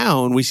goes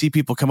down, we see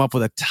people come up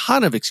with a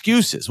ton of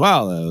excuses.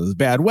 Well, it was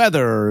bad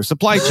weather or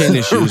supply chain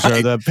issues right.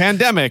 or the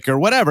pandemic or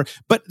whatever.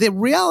 But the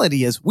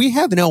reality is we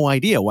have no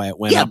idea why it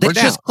went up or down. Yeah,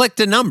 they just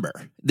clicked a number.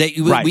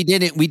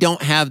 We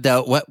don't have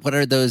the, what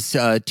are those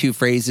two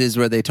phrases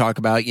where they talk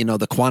about,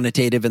 the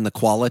quantitative and the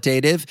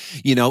qualitative?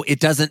 It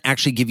doesn't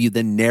actually give you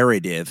the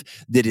narrative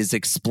that is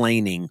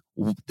explaining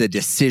the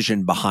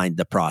decision behind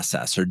the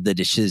process or the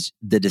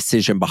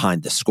decision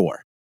behind the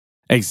score.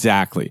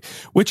 Exactly.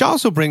 Which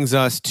also brings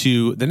us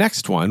to the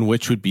next one,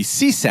 which would be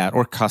CSAT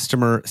or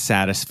customer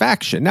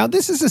satisfaction. Now,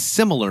 this is a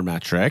similar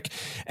metric.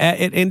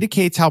 It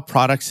indicates how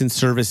products and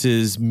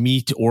services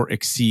meet or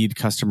exceed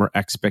customer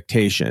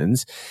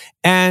expectations.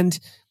 And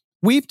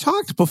we've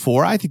talked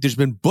before, I think there's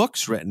been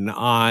books written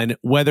on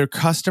whether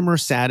customer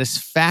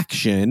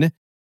satisfaction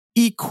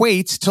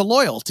equates to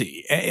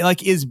loyalty.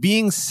 Like, is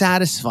being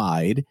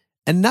satisfied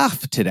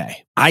enough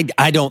today?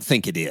 I don't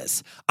think it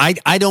is.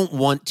 I don't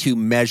want to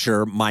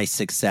measure my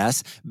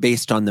success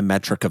based on the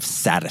metric of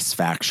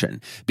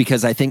satisfaction,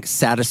 because I think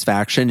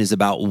satisfaction is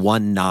about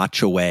one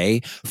notch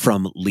away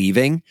from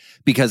leaving,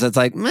 because it's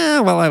like,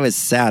 I was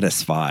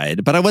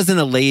satisfied, but I wasn't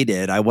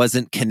elated. I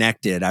wasn't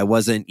connected. I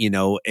wasn't,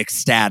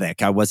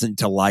 ecstatic. I wasn't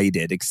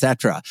delighted,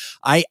 etc.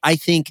 I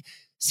think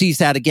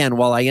CSAT, again,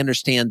 while I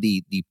understand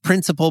the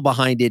principle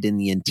behind it and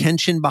the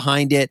intention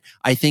behind it,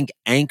 I think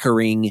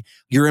anchoring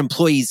your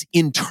employees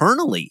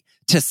internally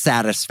to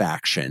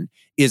satisfaction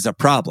is a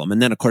problem.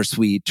 And then, of course,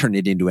 we turn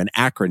it into an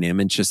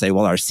acronym and just say,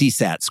 well, our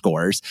CSAT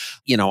scores.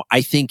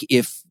 I think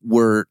if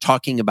we're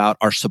talking about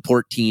our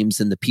support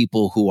teams and the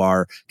people who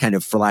are kind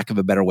of, for lack of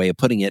a better way of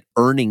putting it,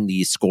 earning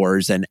these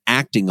scores and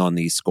acting on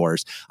these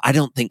scores, I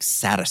don't think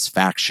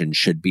satisfaction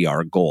should be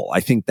our goal. I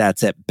think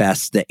that's at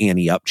best the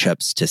Annie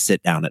Upchips to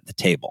sit down at the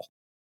table.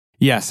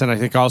 Yes, and I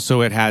think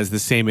also it has the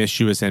same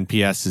issue as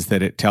NPS, is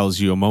that it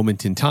tells you a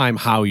moment in time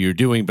how you're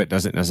doing, but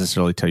doesn't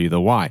necessarily tell you the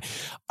why.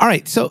 All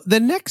right, so the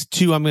next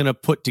two I'm going to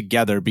put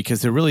together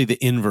because they're really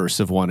the inverse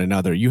of one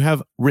another. You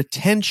have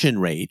retention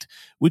rate,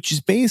 which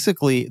is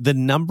basically the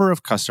number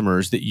of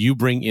customers that you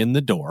bring in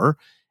the door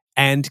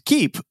and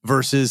keep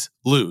versus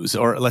lose,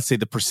 or let's say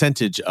the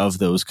percentage of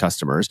those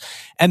customers.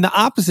 And the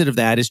opposite of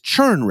that is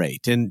churn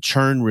rate, and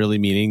churn really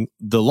meaning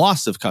the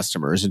loss of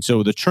customers. And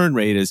so the churn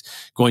rate is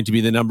going to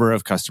be the number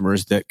of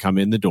customers that come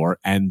in the door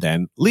and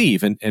then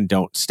leave and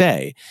don't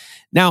stay.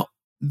 Now,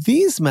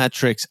 these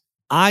metrics,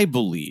 I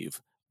believe,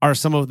 are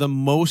some of the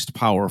most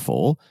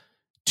powerful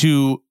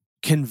to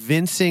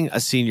convincing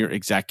a senior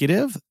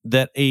executive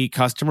that a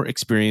customer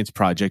experience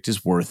project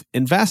is worth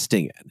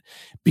investing in,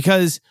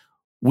 because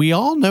we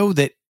all know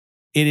that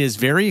it is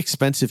very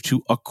expensive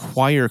to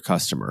acquire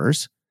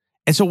customers.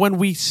 And so when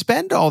we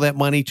spend all that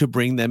money to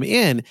bring them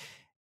in,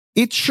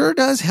 it sure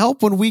does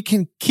help when we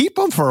can keep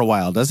them for a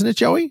while, doesn't it,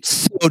 Joey?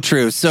 So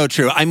true, so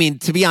true. I mean,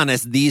 to be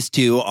honest, these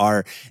two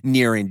are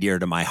near and dear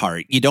to my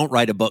heart. You don't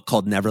write a book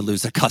called Never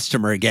Lose a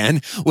Customer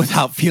Again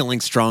without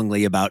feeling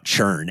strongly about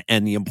churn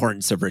and the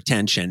importance of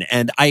retention.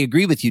 And I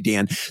agree with you,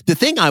 Dan. The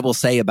thing I will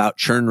say about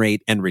churn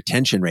rate and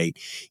retention rate,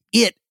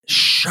 it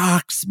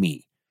shocks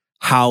me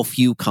how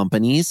few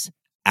companies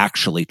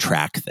actually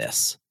track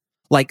this.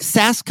 Like,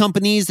 SaaS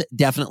companies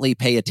definitely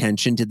pay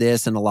attention to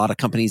this, and a lot of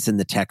companies in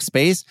the tech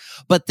space.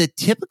 But the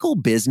typical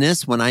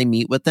business, when I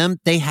meet with them,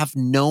 they have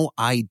no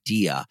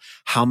idea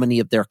how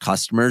many of their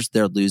customers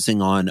they're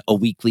losing on a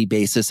weekly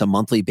basis, a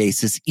monthly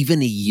basis,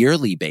 even a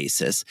yearly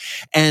basis.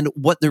 And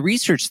what the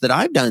research that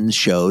I've done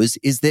shows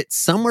is that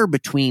somewhere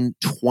between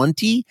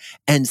 20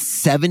 and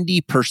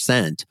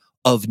 70%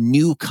 of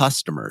new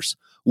customers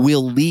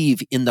will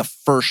leave in the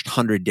first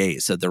 100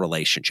 days of the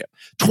relationship.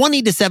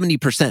 20 to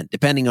 70%,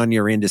 depending on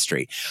your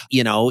industry.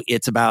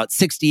 It's about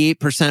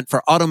 68%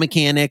 for auto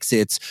mechanics.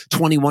 It's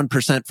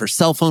 21% for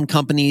cell phone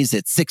companies.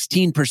 It's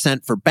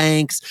 16% for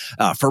banks.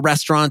 For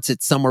restaurants,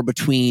 it's somewhere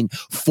between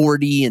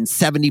 40 and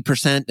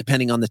 70%,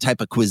 depending on the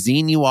type of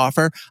cuisine you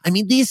offer. I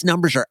mean, these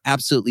numbers are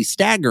absolutely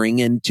staggering.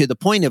 And to the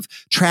point of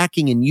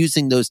tracking and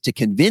using those to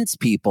convince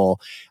people,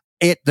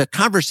 the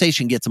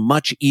conversation gets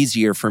much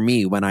easier for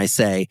me when I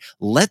say,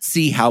 let's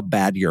see how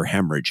bad you're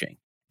hemorrhaging.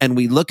 And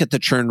we look at the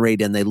churn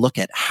rate and they look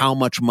at how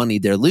much money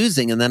they're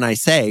losing. And then I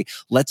say,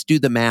 let's do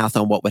the math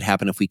on what would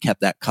happen if we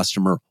kept that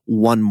customer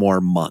one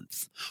more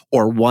month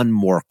or one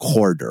more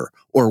quarter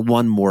or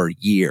one more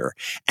year.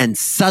 And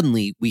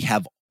suddenly we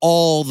have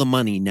all the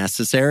money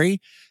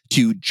necessary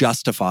to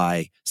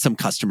justify some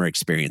customer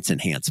experience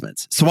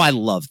enhancements. So I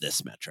love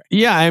this metric.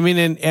 Yeah, I mean,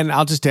 and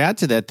I'll just add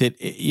to that,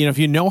 if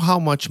you know how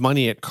much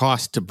money it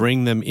costs to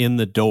bring them in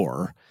the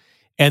door,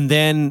 and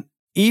then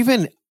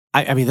even,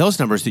 I mean, those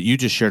numbers that you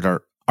just shared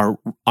are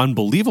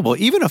unbelievable.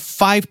 Even a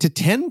 5 to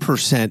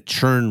 10%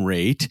 churn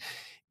rate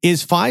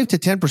is 5 to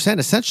 10%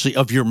 essentially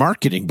of your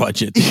marketing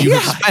budget that you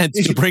have spent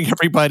to bring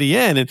everybody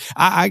in. And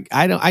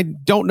I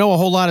don't know a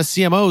whole lot of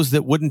CMOs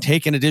that wouldn't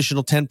take an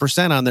additional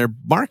 10% on their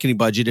marketing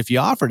budget if you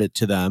offered it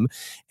to them.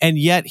 And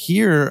yet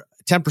here,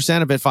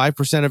 10% of it,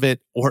 5% of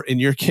it, or in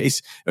your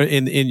case,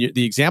 in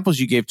the examples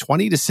you gave,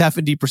 20 to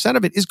 70%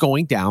 of it is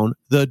going down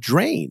the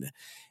drain.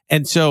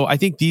 And so I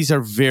think these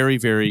are very,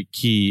 very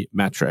key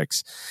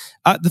metrics.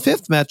 The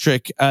fifth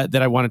metric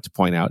that I wanted to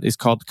point out is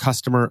called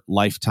customer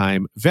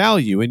lifetime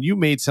value. And you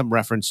made some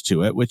reference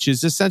to it, which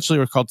is essentially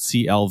what's called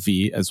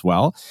CLV as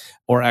well.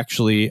 Or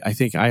actually, I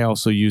think I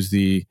also use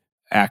the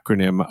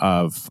acronym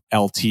of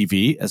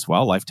LTV as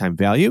well, lifetime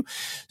value.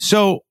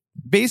 So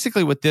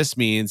basically what this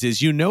means is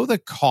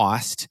the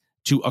cost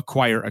to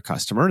acquire a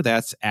customer,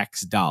 that's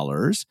X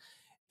dollars.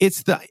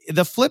 It's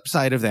the flip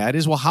side of that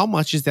is, well, how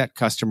much is that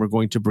customer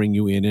going to bring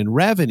you in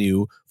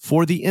revenue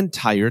for the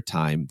entire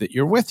time that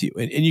you're with you?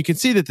 And you can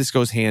see that this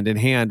goes hand in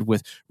hand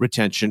with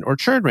retention or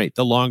churn rate.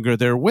 The longer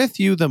they're with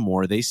you, the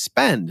more they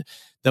spend.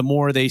 The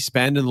more they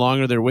spend and the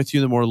longer they're with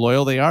you, the more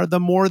loyal they are, the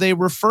more they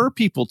refer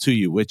people to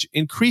you, which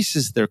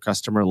increases their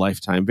customer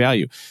lifetime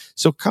value.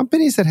 So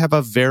companies that have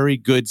a very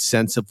good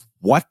sense of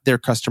what their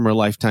customer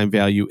lifetime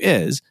value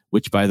is,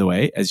 which, by the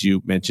way, as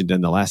you mentioned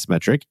in the last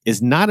metric,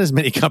 is not as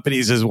many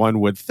companies as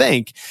one would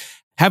think,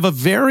 have a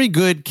very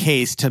good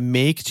case to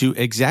make to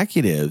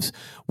executives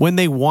when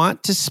they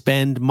want to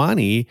spend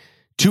money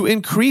to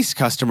increase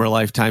customer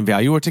lifetime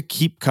value or to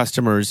keep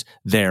customers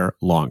there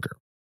longer.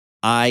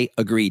 I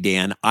agree,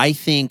 Dan. I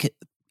think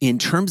in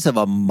terms of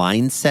a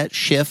mindset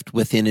shift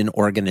within an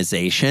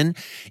organization,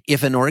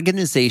 if an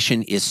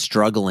organization is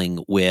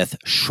struggling with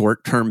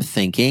short-term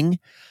thinking,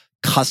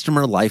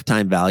 customer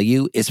lifetime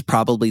value is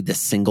probably the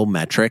single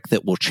metric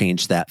that will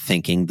change that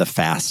thinking the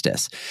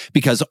fastest.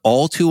 Because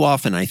all too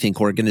often, I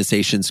think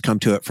organizations come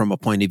to it from a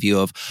point of view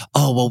of,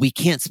 oh, well, we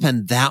can't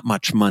spend that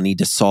much money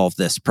to solve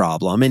this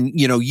problem. And,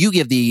 you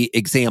give the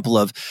example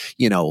of,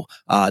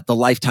 the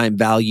lifetime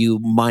value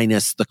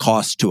minus the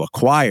cost to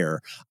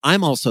acquire.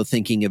 I'm also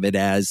thinking of it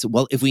as,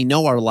 well, if we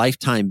know our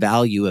lifetime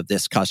value of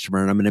this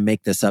customer, and I'm going to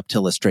make this up to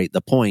illustrate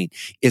the point,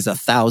 is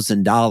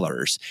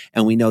 $1,000,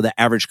 and we know the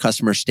average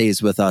customer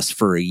stays with us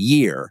for a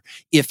year.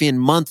 If in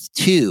month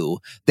 2,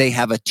 they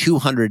have a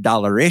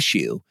 $200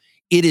 issue,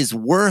 it is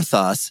worth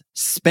us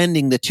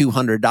spending the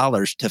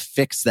 $200 to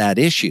fix that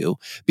issue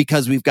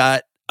because we've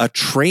got a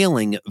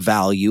trailing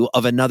value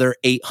of another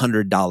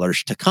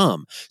 $800 to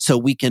come. So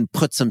we can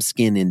put some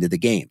skin into the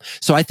game.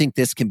 So I think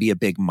this can be a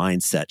big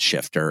mindset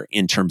shifter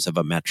in terms of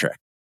a metric.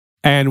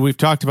 And we've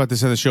talked about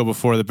this on the show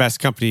before. The best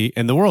company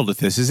in the world with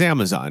this is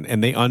Amazon.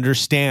 And they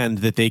understand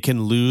that they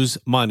can lose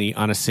money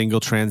on a single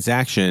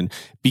transaction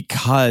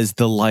because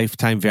the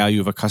lifetime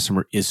value of a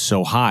customer is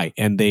so high.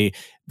 And they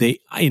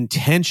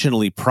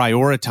intentionally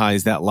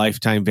prioritize that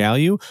lifetime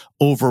value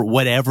over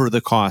whatever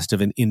the cost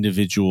of an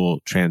individual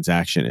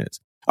transaction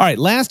is. All right,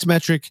 last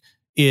metric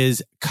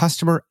is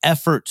customer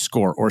effort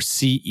score, or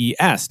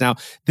CES. Now,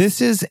 this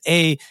is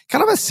a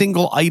kind of a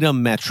single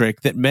item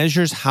metric that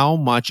measures how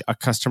much a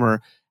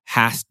customer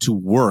has to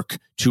work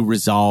to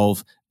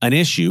resolve an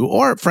issue,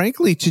 or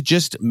frankly, to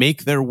just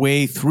make their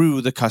way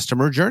through the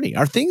customer journey.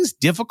 Are things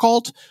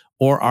difficult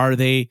or are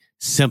they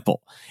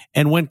simple?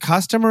 And when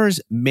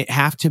customers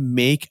have to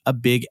make a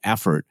big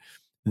effort,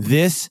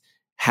 this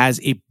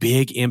has a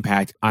big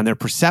impact on their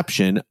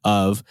perception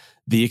of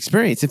the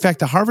experience. In fact,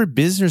 the Harvard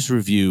Business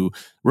Review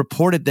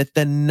reported that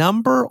the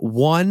number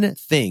one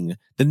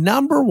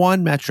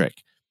metric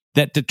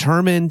that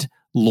determined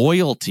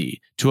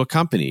loyalty to a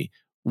company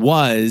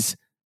was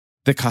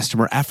the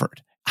customer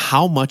effort,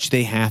 how much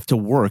they have to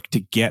work to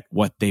get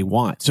what they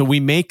want. So we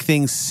make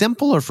things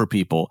simpler for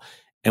people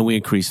and we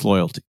increase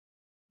loyalty.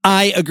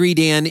 I agree,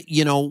 Dan.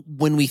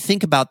 When we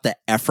think about the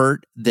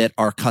effort that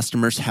our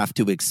customers have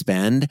to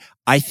expend,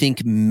 I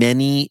think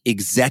many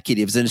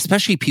executives, and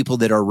especially people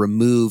that are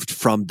removed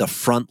from the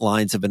front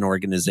lines of an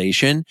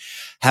organization,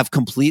 have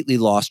completely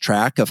lost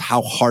track of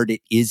how hard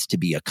it is to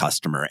be a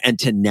customer and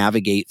to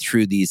navigate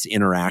through these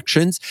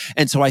interactions.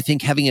 And so I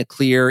think having a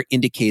clear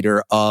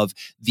indicator of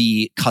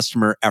the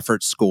customer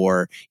effort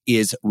score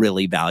is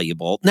really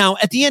valuable. Now,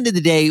 at the end of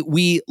the day,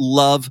 we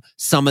love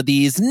some of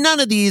these. None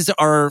of these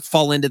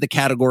fall into the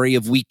category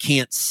of we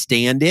can't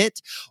stand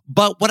it.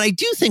 But what I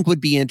do think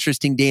would be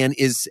interesting, Dan,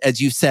 is, as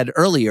you said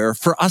earlier,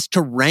 for us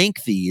to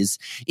rank these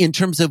in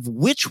terms of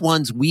which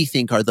ones we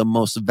think are the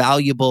most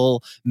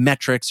valuable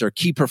metrics or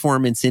key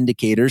performance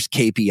indicators,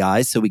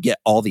 KPIs, so we get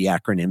all the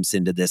acronyms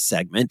into this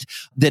segment,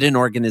 that an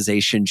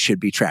organization should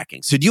be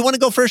tracking. So do you want to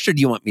go first or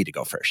do you want me to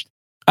go first?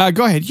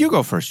 Go ahead. You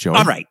go first, Joey.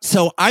 All right.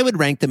 So I would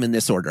rank them in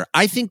this order.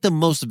 I think the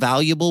most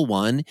valuable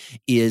one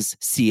is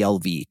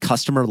CLV,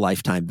 customer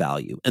lifetime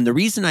value. And the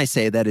reason I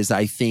say that is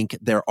I think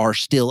there are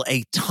still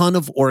a ton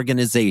of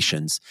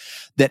organizations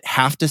that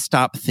have to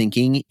stop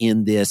thinking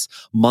in this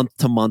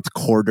month-to-month,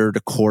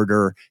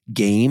 quarter-to-quarter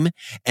game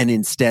and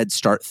instead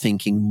start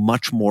thinking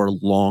much more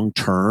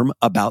long-term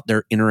about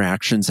their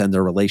interactions and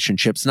their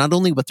relationships, not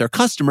only with their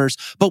customers,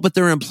 but with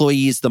their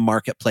employees, the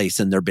marketplace,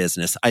 and their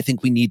business. I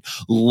think we need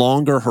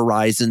longer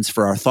horizons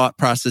for our thought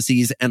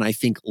processes, and I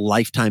think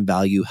lifetime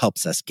value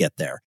helps us get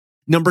there.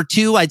 Number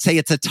two, I'd say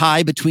it's a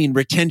tie between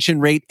retention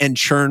rate and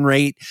churn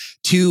rate,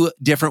 two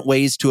different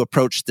ways to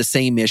approach the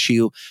same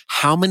issue.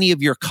 How many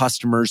of your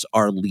customers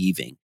are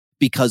leaving?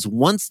 Because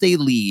once they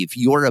leave,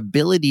 your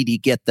ability to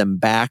get them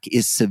back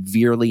is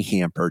severely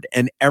hampered.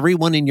 And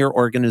everyone in your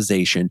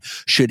organization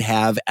should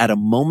have, at a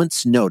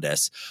moment's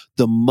notice,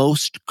 the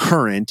most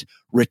current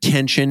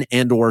retention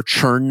and or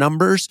churn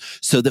numbers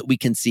so that we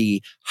can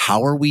see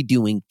how are we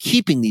doing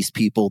keeping these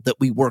people that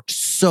we worked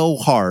so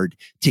hard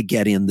to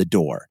get in the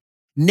door.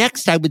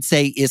 Next, I would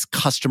say is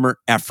customer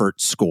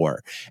effort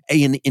score.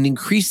 In an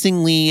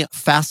increasingly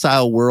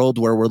facile world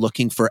where we're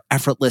looking for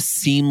effortless,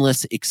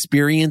 seamless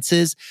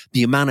experiences,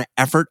 the amount of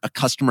effort a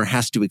customer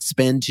has to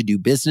expend to do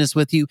business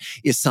with you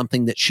is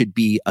something that should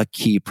be a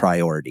key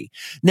priority.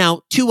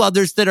 Now, two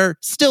others that are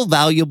still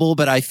valuable,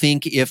 but I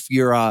think if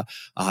you're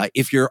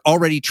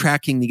already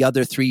tracking the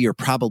other three, you're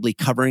probably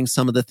covering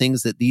some of the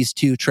things that these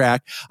two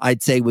track.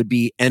 I'd say would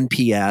be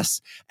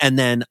NPS, and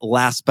then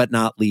last but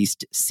not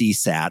least,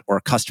 CSAT, or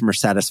customer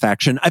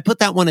satisfaction. I put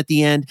that one at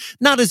the end,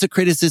 not as a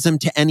criticism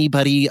to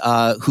anybody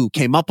who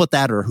came up with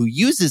that or who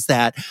uses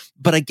that.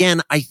 But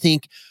again, I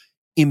think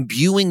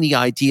imbuing the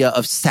idea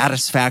of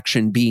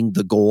satisfaction being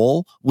the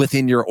goal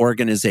within your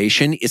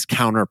organization is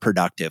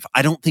counterproductive.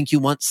 I don't think you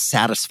want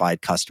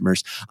satisfied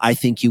customers. I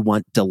think you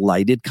want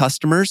delighted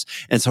customers.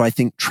 And so I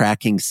think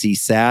tracking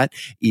CSAT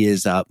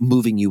is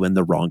moving you in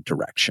the wrong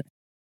direction.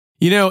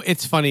 You know,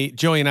 it's funny.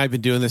 Joey and I have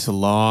been doing this a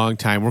long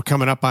time. We're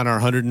coming up on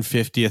our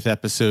 150th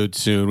episode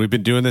soon. We've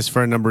been doing this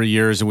for a number of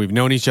years, and we've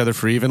known each other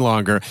for even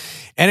longer.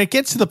 And it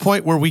gets to the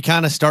point where we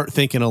kind of start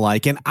thinking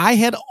alike. And I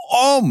had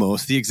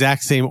almost the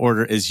exact same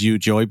order as you,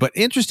 Joey. But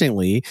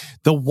interestingly,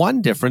 the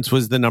one difference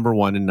was the number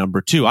one and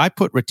number two. I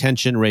put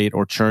retention rate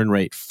or churn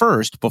rate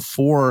first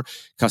before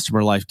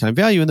customer lifetime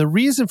value. And the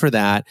reason for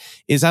that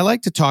is I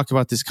like to talk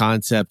about this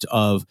concept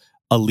of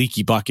a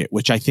leaky bucket,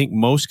 which I think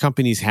most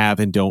companies have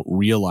and don't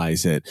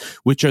realize it,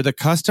 which are the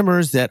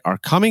customers that are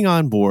coming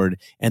on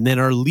board and then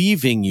are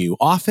leaving you,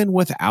 often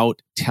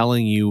without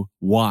telling you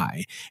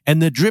why.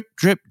 And the drip,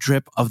 drip,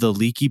 drip of the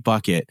leaky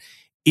bucket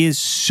is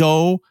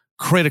so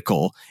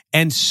critical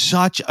and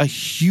such a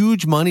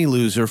huge money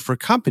loser for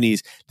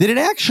companies that it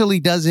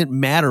actually doesn't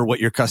matter what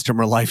your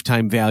customer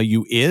lifetime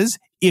value is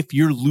if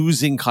you're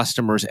losing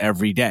customers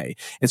every day.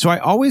 And so I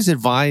always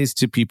advise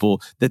to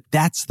people that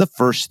that's the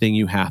first thing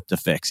you have to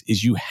fix,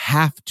 is you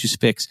have to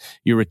fix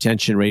your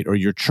retention rate or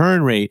your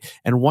churn rate.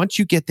 And once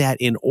you get that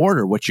in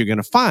order, what you're going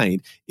to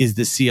find is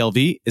the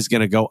CLV is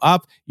going to go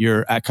up,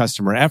 your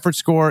customer effort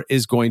score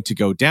is going to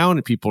go down,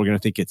 and people are going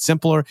to think it's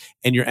simpler,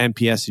 and your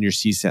NPS and your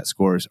CSAT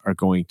scores are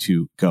going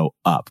to go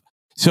up.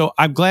 So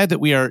I'm glad that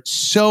we are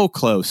so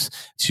close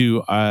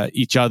to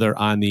each other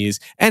on these.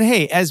 And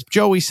hey, as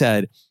Joey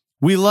said,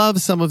 we love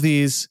some of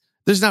these.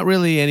 There's not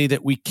really any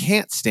that we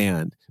can't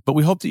stand, but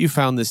we hope that you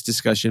found this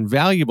discussion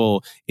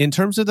valuable in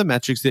terms of the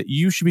metrics that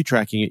you should be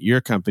tracking at your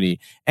company.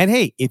 And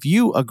hey, if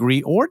you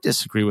agree or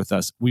disagree with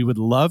us, we would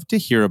love to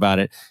hear about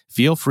it.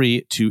 Feel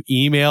free to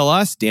email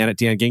us,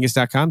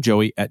 Dan@danginges.com,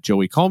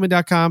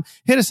 Joey@joeycoleman.com.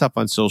 Hit us up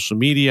on social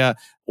media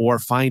or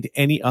find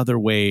any other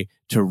way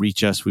to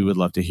reach us. We would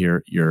love to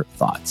hear your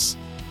thoughts.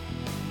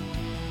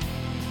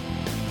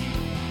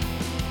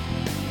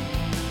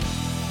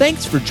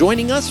 Thanks for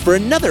joining us for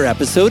another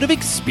episode of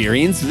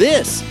Experience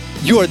This.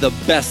 You're the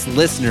best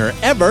listener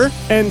ever.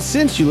 And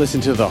since you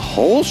listened to the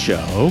whole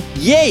show,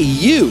 yay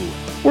you!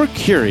 We're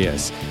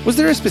curious, was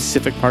there a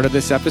specific part of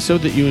this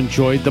episode that you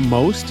enjoyed the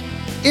most?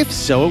 If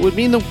so, it would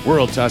mean the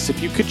world to us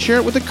if you could share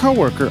it with a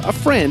coworker, a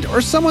friend, or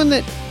someone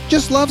that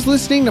just loves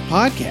listening to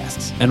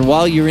podcasts. And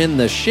while you're in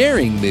the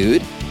sharing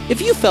mood, if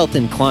you felt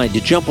inclined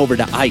to jump over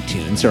to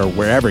iTunes or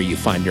wherever you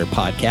find your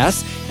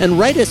podcasts and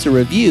write us a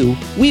review,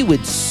 we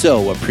would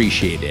so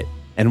appreciate it.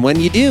 And when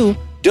you do,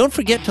 don't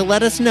forget to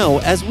let us know,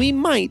 as we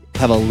might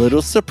have a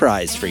little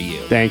surprise for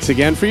you. Thanks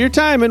again for your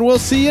time, and we'll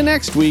see you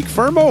next week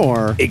for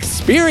more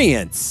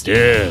Experience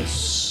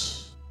This.